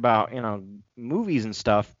people talk about, movies and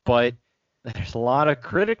stuff, but there's a lot of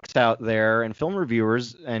critics out there and film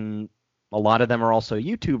reviewers, and a lot of them are also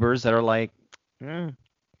YouTubers that are like, no,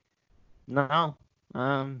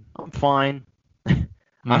 I'm fine.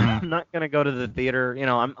 I'm not going to go to the theater.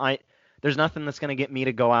 There's nothing that's going to get me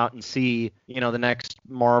to go out and see, the next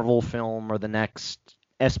Marvel film or the next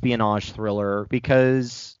espionage thriller,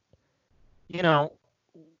 because,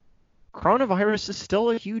 coronavirus is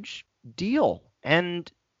still a huge deal.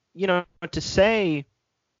 And, to say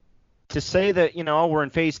to say that, we're in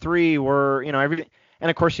phase 3, we're, everything. And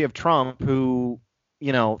of course you have Trump who,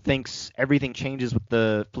 thinks everything changes with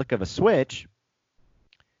the flick of a switch.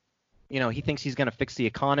 He thinks he's going to fix the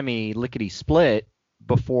economy lickety split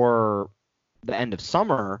before the end of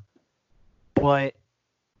summer. But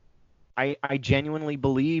I genuinely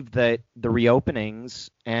believe that the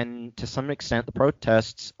reopenings and to some extent the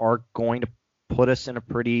protests are going to put us in a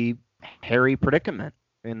pretty hairy predicament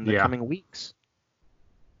in the coming weeks.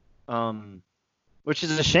 Which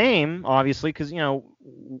is a shame, obviously, because,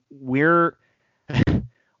 we're,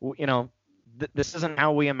 this isn't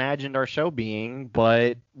how we imagined our show being,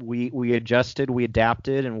 but we adjusted, we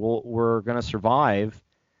adapted, and we're going to survive.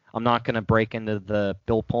 I'm not going to break into the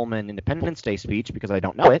Bill Pullman Independence Day speech because I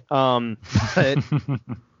don't know it. But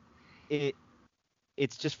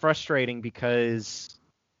it's just frustrating because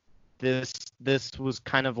this was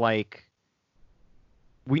kind of like,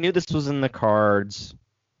 we knew this was in the cards,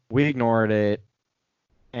 we ignored it,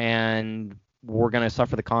 and we're going to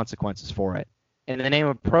suffer the consequences for it. In the name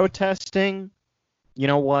of protesting, you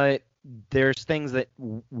know what? There's things that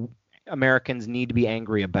Americans need to be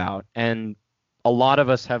angry about, and a lot of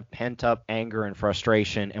us have pent up anger and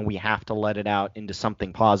frustration, and we have to let it out into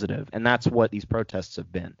something positive, and that's what these protests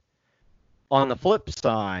have been. On the flip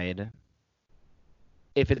side,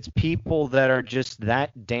 if it's people that are just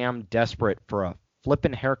that damn desperate for a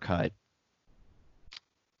flippin' haircut,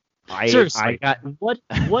 seriously,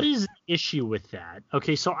 what is the issue with that?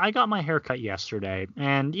 Okay, so I got my haircut yesterday,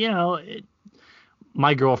 and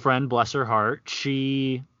my girlfriend, bless her heart,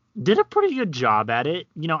 she did a pretty good job at it.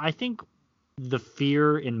 I think the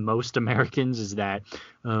fear in most Americans is that,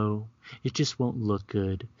 it just won't look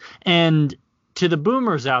good. And to the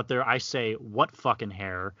boomers out there, I say, what fucking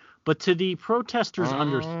hair? But to the protesters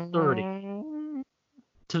under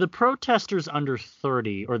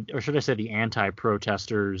 30, or should I say the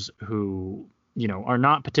anti-protesters who, are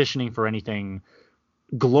not petitioning for anything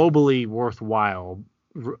globally worthwhile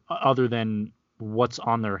other than what's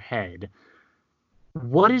on their head,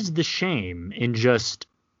 what is the shame in just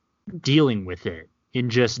dealing with it, in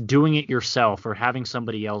just doing it yourself or having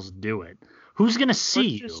somebody else do it? Who's going to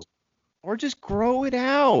see you? Or just grow it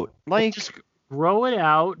out. Just grow it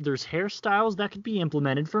out. There's hairstyles that could be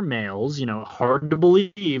implemented for males. Hard to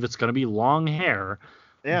believe it's going to be long hair.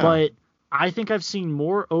 Yeah. But I think I've seen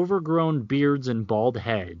more overgrown beards and bald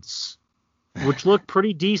heads, which look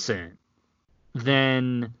pretty decent,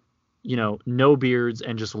 than, no beards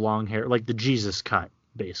and just long hair, like the Jesus cut,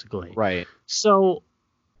 basically. Right. So,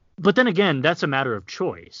 but then again, that's a matter of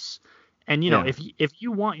choice. And, if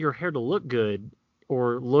you want your hair to look good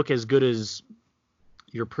or look as good as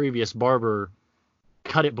your previous barber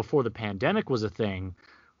cut it before the pandemic was a thing,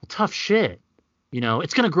 well, tough shit.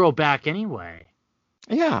 It's going to grow back anyway.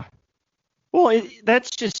 Yeah. Well, that's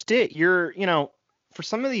just it. You're, for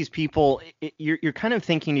some of these people, you're kind of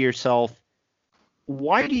thinking to yourself,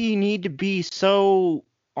 why do you need to be so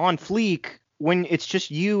on fleek when it's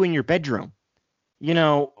just you in your bedroom?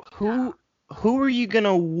 Who are you going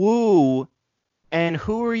to woo, and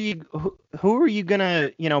who are you going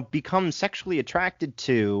to, become sexually attracted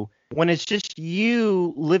to when it's just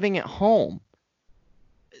you living at home?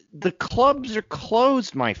 The clubs are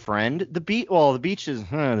closed, my friend. The beaches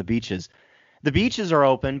are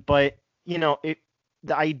open, but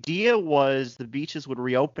the idea was the beaches would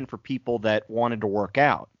reopen for people that wanted to work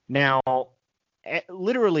out. Now,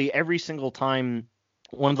 literally every single time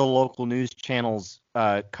one of the local news channels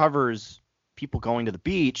covers people going to the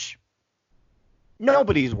beach,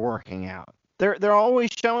 nobody's working out. They're always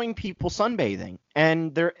showing people sunbathing,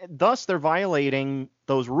 and they're violating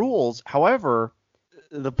those rules. However,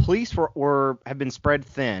 the police have been spread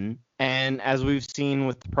thin, and as we've seen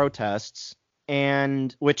with the protests,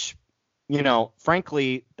 and which,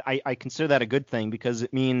 frankly, I consider that a good thing, because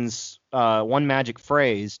it means one magic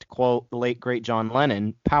phrase, to quote the late great John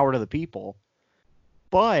Lennon, power to the people.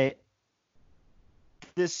 But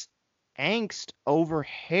this angst over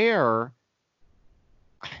hair,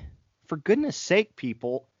 for goodness sake,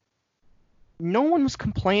 people, no one was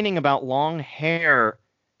complaining about long hair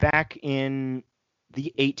back in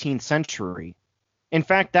the 18th century. In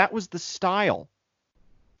fact, that was the style.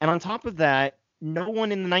 And on top of that, no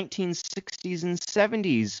one in the 1960s and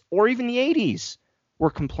 70s or even the 80s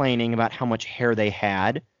were complaining about how much hair they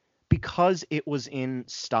had, because it was in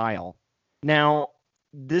style. Now,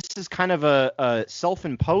 this is kind of a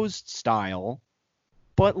self-imposed style,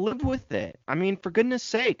 but live with it. I mean, for goodness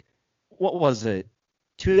sake, what was it?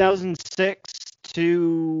 2006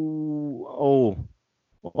 to,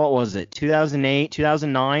 what was it? 2008,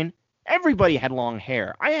 2009? Everybody had long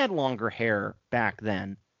hair. I had longer hair back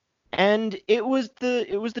then. And it was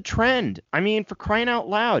the trend. I mean, for crying out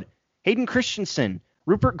loud, Hayden Christensen,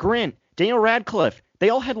 Rupert Grint, Daniel Radcliffe, they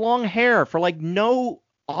all had long hair for like no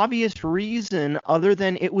obvious reason other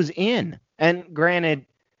than it was in. And granted,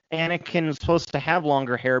 Anakin was supposed to have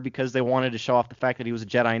longer hair because they wanted to show off the fact that he was a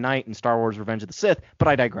Jedi Knight in Star Wars Revenge of the Sith, but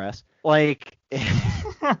I digress. Like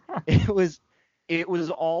it was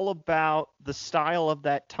all about the style of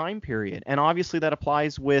that time period. And obviously that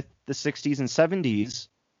applies with the 60s and 70s,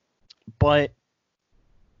 but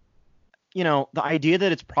the idea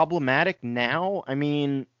that it's problematic now, I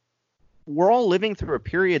mean, we're all living through a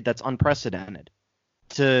period that's unprecedented,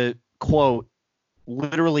 to quote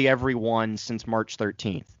literally everyone since March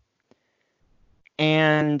 13th.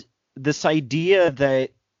 And this idea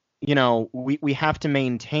that, we have to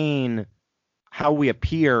maintain how we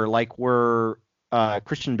appear like we're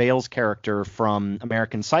Christian Bale's character from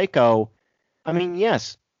American Psycho. I mean,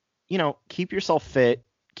 yes, keep yourself fit,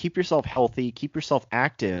 keep yourself healthy, keep yourself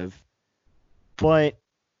active, but,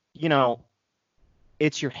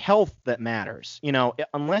 it's your health that matters.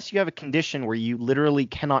 Unless you have a condition where you literally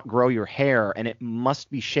cannot grow your hair and it must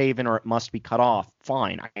be shaven or it must be cut off,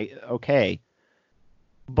 fine, okay.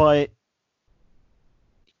 But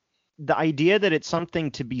the idea that it's something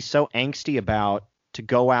to be so angsty about to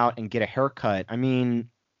go out and get a haircut, I mean,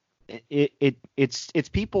 it's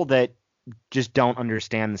people that just don't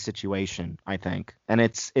understand the situation, I think. And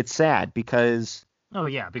it's sad because... Oh,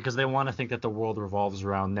 yeah, because they want to think that the world revolves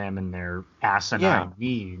around them and their asinine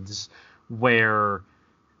needs, where,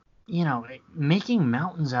 making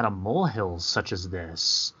mountains out of molehills such as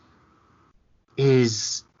this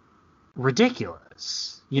is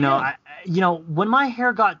ridiculous. When my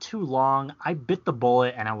hair got too long, I bit the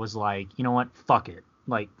bullet and I was like, you know what, fuck it.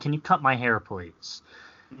 Like, can you cut my hair, please?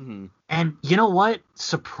 Mm-hmm. And you know what?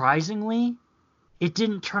 Surprisingly, it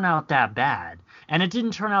didn't turn out that bad. And it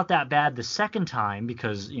didn't turn out that bad the second time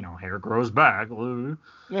because, hair grows back.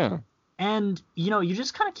 Yeah. And, you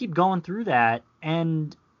just kind of keep going through that,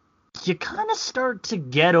 and you kind of start to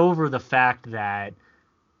get over the fact that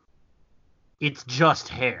it's just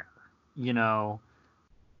hair,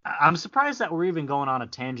 I'm surprised that we're even going on a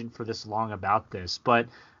tangent for this long about this, but,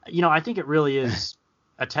 I think it really is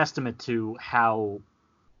a testament to how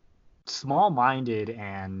small-minded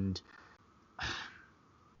and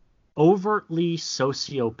overtly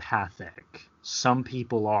sociopathic some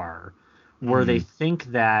people are, where they think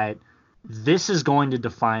that this is going to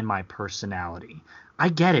define my personality. I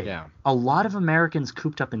get it. Yeah. A lot of Americans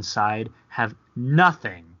cooped up inside have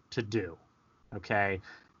nothing to do. Okay?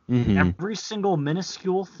 Mm-hmm. Every single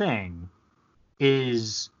minuscule thing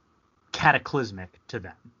is cataclysmic to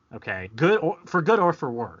them. Okay? For good or for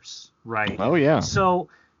worse, right? Oh, yeah. So,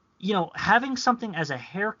 having something as a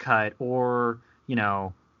haircut or,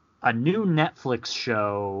 a new Netflix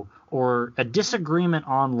show or a disagreement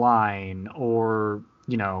online or,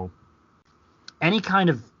 any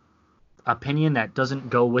kind of opinion that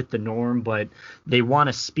doesn't go with the norm, but they want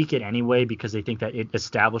to speak it anyway because they think that it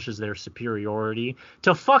establishes their superiority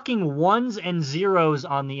to fucking ones and zeros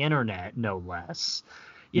on the internet, no less.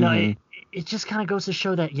 It just kind of goes to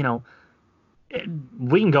show that,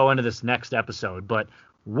 we can go into this next episode, but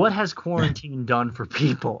what has quarantine done for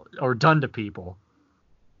people or done to people?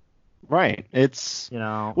 Right.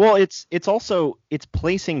 Well, it's also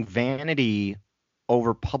placing vanity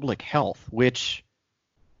over public health, which,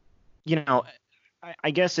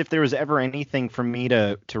 I guess if there was ever anything for me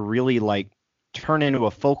to really like turn into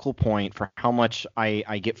a focal point for how much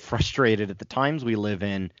I get frustrated at the times we live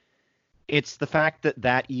in, it's the fact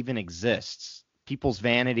that even exists. People's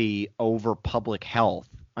vanity over public health.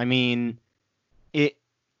 I mean,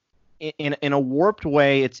 in a warped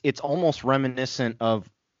way, it's almost reminiscent of,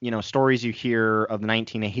 stories you hear of the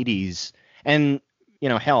 1980s. And,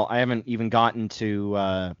 hell, I haven't even gotten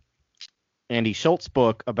to Andy Schultz's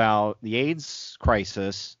book about the AIDS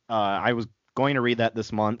crisis. I was going to read that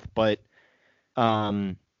this month, but,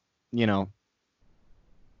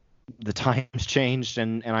 the times changed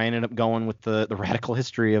and I ended up going with the radical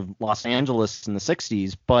history of Los Angeles in the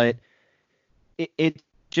 60s. But it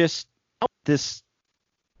just, this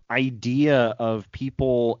idea of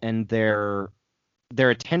people and their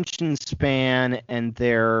attention span and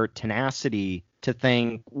their tenacity to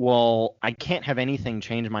think, well, I can't have anything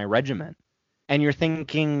change my regimen. And you're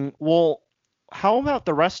thinking, well, how about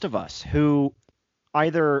the rest of us who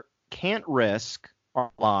either can't risk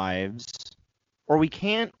our lives, or we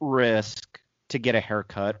can't risk to get a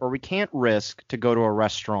haircut, or we can't risk to go to a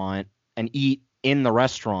restaurant and eat in the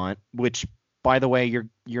restaurant, which, by the way,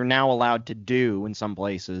 you're now allowed to do in some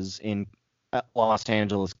places in Los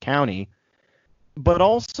Angeles County. But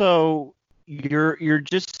also, you're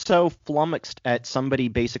just so flummoxed at somebody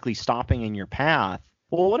basically stopping in your path.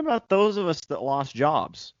 Well, what about those of us that lost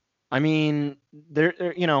jobs? I mean,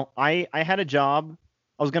 I had a job.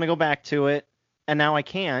 I was going to go back to it, and now I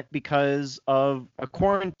can't because of a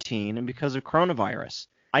quarantine and because of coronavirus.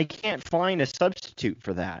 I can't find a substitute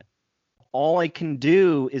for that. All I can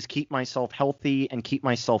do is keep myself healthy and keep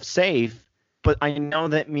myself safe, but I know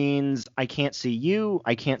that means I can't see you.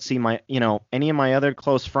 I can't see any of my other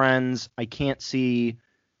close friends. I can't see,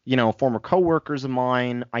 former coworkers of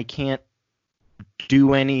mine. I can't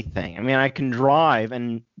do anything. I mean, I can drive,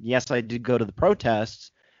 and yes, I did go to the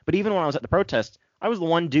protests, but even when I was at the protests, I was the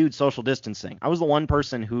one dude social distancing. I was the one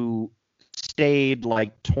person who stayed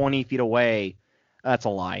like 20 feet away. That's a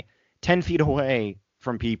lie. 10 feet away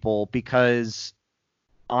from people because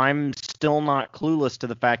I'm still not clueless to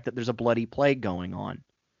the fact that there's a bloody plague going on.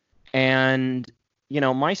 And,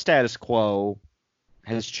 my status quo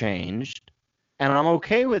has changed, and I'm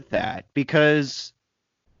okay with that because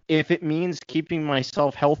if it means keeping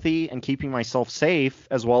myself healthy and keeping myself safe,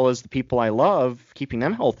 as well as the people I love, keeping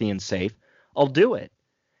them healthy and safe, I'll do it.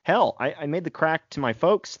 Hell, I made the crack to my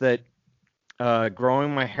folks that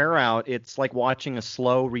growing my hair out, it's like watching a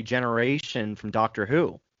slow regeneration from Doctor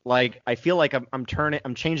Who. Like, I feel like I'm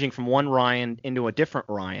changing from one Ryan into a different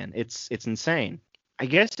Ryan. It's insane. I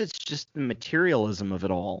guess it's just the materialism of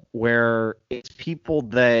it all, where it's people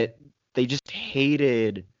that they just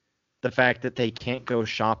hated the fact that they can't go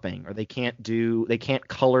shopping or they can't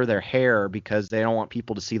color their hair because they don't want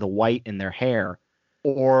people to see the white in their hair,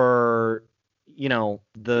 or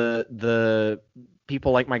the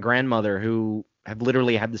people like my grandmother who have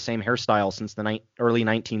literally had the same hairstyle since the early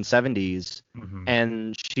 1970s,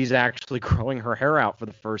 and she's actually growing her hair out for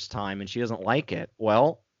the first time and she doesn't like it.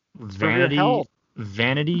 Well, vanity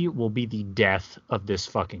will be the death of this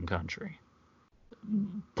fucking country.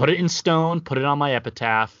 Put it in stone, put it on my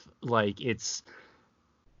epitaph. Like,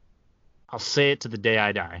 I'll say it to the day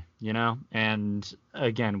I die, And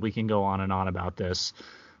again, we can go on and on about this,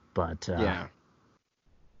 but yeah,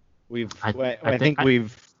 I think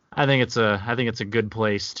it's a good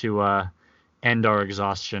place to end our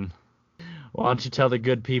exhaustion. Why don't you tell the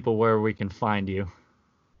good people where we can find you?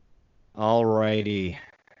 Alrighty.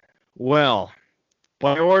 Well,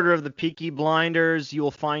 by order of the Peaky Blinders, you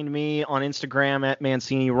will find me on Instagram at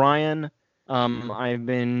Mancini Ryan. I've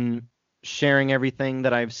been sharing everything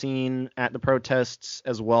that I've seen at the protests,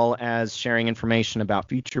 as well as sharing information about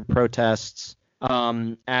future protests.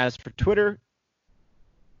 As for Twitter,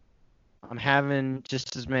 I'm having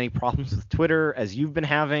just as many problems with Twitter as you've been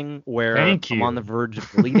having, where I'm on the verge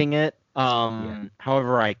of deleting it.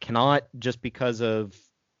 However, I cannot, just because of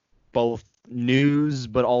both news,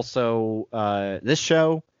 but also this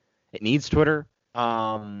show. It needs Twitter.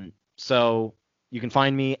 So you can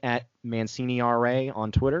find me at ManciniRA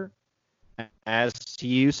on Twitter. As to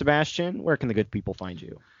you, Sebastian, where can the good people find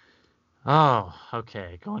you? Oh,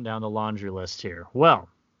 okay. Going down the laundry list here. Well,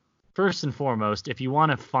 first and foremost, if you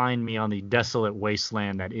want to find me on the desolate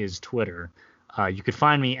wasteland that is Twitter, you could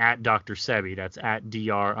find me at Dr. Sebi. That's at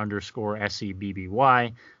Dr_SEBBY.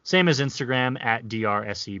 Same as Instagram, at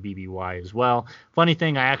DRSEBBY as well. Funny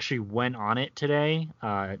thing, I actually went on it today,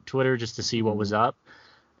 Twitter, just to see what was up.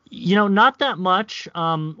 Not that much.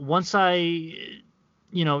 Once I,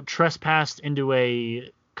 trespassed into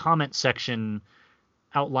a comment section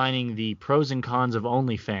outlining the pros and cons of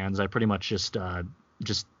OnlyFans, I pretty much just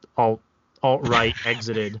alt-right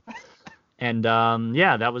exited. And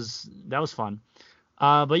that was fun.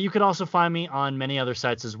 But you could also find me on many other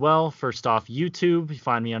sites as well. First off, YouTube. You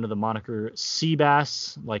find me under the moniker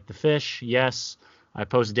Seabass, like the fish. Yes, I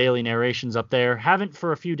post daily narrations up there. Haven't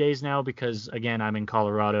for a few days now because, again, I'm in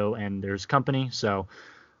Colorado and there's company. So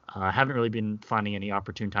I haven't really been finding any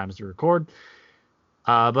opportune times to record.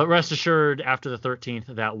 But rest assured, after the 13th,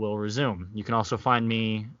 that will resume. You can also find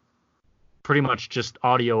me pretty much just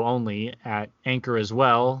audio only at Anchor as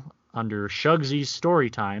well, under Shugsy's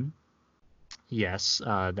Storytime. Yes,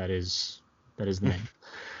 that is the name.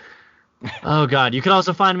 Oh God, you can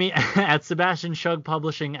also find me at Sebastian Shug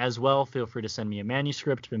Publishing as well. Feel free to send me a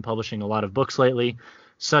manuscript. Been publishing a lot of books lately,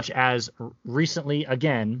 such as recently,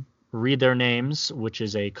 again, Read Their Names, which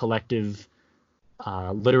is a collective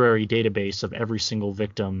literary database of every single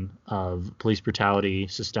victim of police brutality,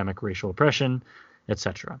 systemic racial oppression,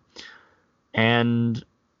 etc. And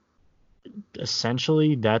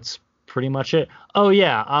essentially, that's pretty much it. Oh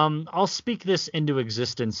yeah, I'll speak this into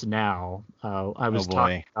existence now. I was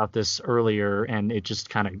talking about this earlier, and it just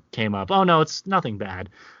kind of came up. Oh no, it's nothing bad.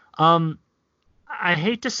 I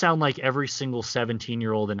hate to sound like every single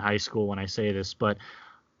 17-year-old in high school when I say this, but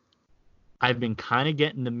I've been kind of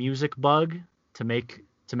getting the music bug to make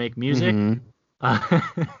music.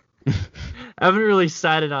 Mm-hmm. I haven't really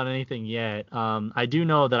decided on anything yet. I do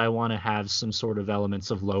know that I want to have some sort of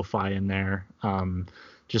elements of lo-fi in there.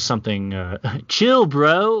 Just something chill,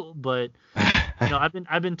 bro. But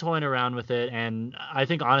I've been toying around with it, and I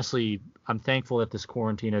think honestly, I'm thankful that this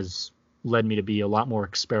quarantine has led me to be a lot more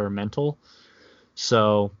experimental.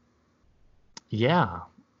 So, yeah,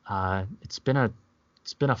 it's been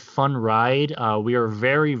a fun ride. We are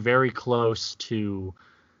very, very close to.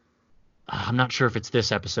 I'm not sure if it's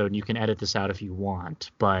this episode, and you can edit this out if you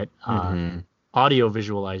want, but audio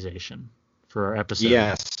visualization for our episode.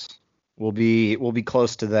 Yes, we'll be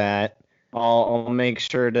close to that. I'll make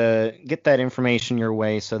sure to get that information your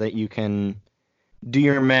way so that you can do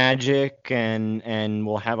your magic, and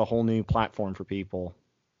we'll have a whole new platform for people.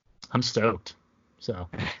 I'm stoked. So.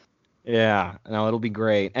 Yeah, no, it'll be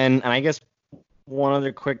great. And I guess one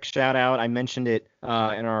other quick shout out. I mentioned it in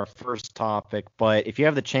our first topic, but if you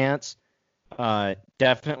have the chance,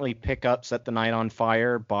 definitely pick up Set the Night on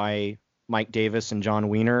Fire by Mike Davis and John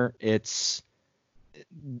Wiener. It's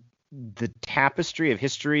the tapestry of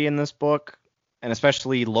history in this book, and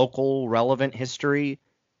especially local relevant history,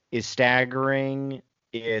 is staggering.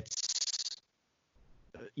 It's,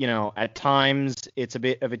 at times it's a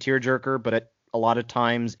bit of a tearjerker, but a lot of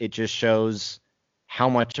times it just shows how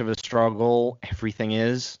much of a struggle everything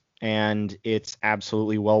is, and it's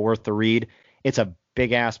absolutely well worth the read. It's a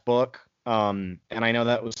big ass book. And I know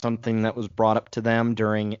that was something that was brought up to them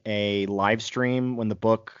during a live stream when the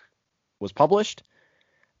book was published,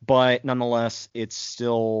 but nonetheless, it's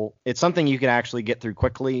something you could actually get through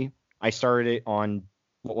quickly. I started it on,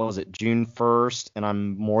 June 1st, and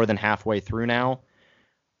I'm more than halfway through now.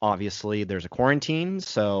 Obviously, there's a quarantine,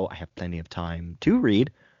 so I have plenty of time to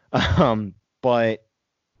read. But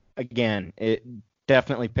again,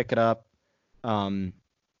 definitely pick it up.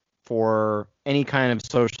 For any kind of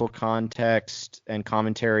social context and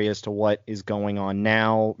commentary as to what is going on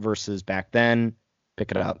now versus back then,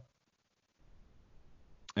 pick it up.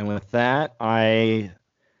 And with that, I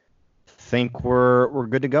think we're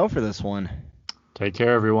good to go for this one. Take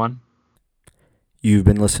care, everyone. You've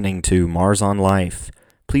been listening to Mars on Life.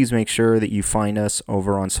 Please make sure that you find us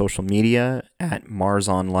over on social media at Mars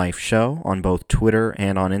on Life Show on both Twitter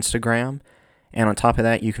and on Instagram. And on top of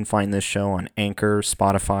that, you can find this show on Anchor,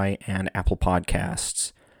 Spotify, and Apple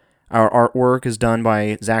Podcasts. Our artwork is done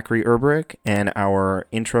by Zachary Erbrick, and our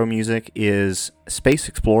intro music is Space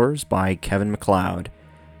Explorers by Kevin MacLeod.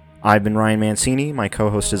 I've been Ryan Mancini. My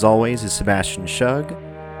co-host, as always, is Sebastian Shug.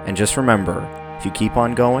 And just remember, if you keep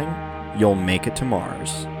on going, you'll make it to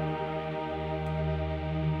Mars.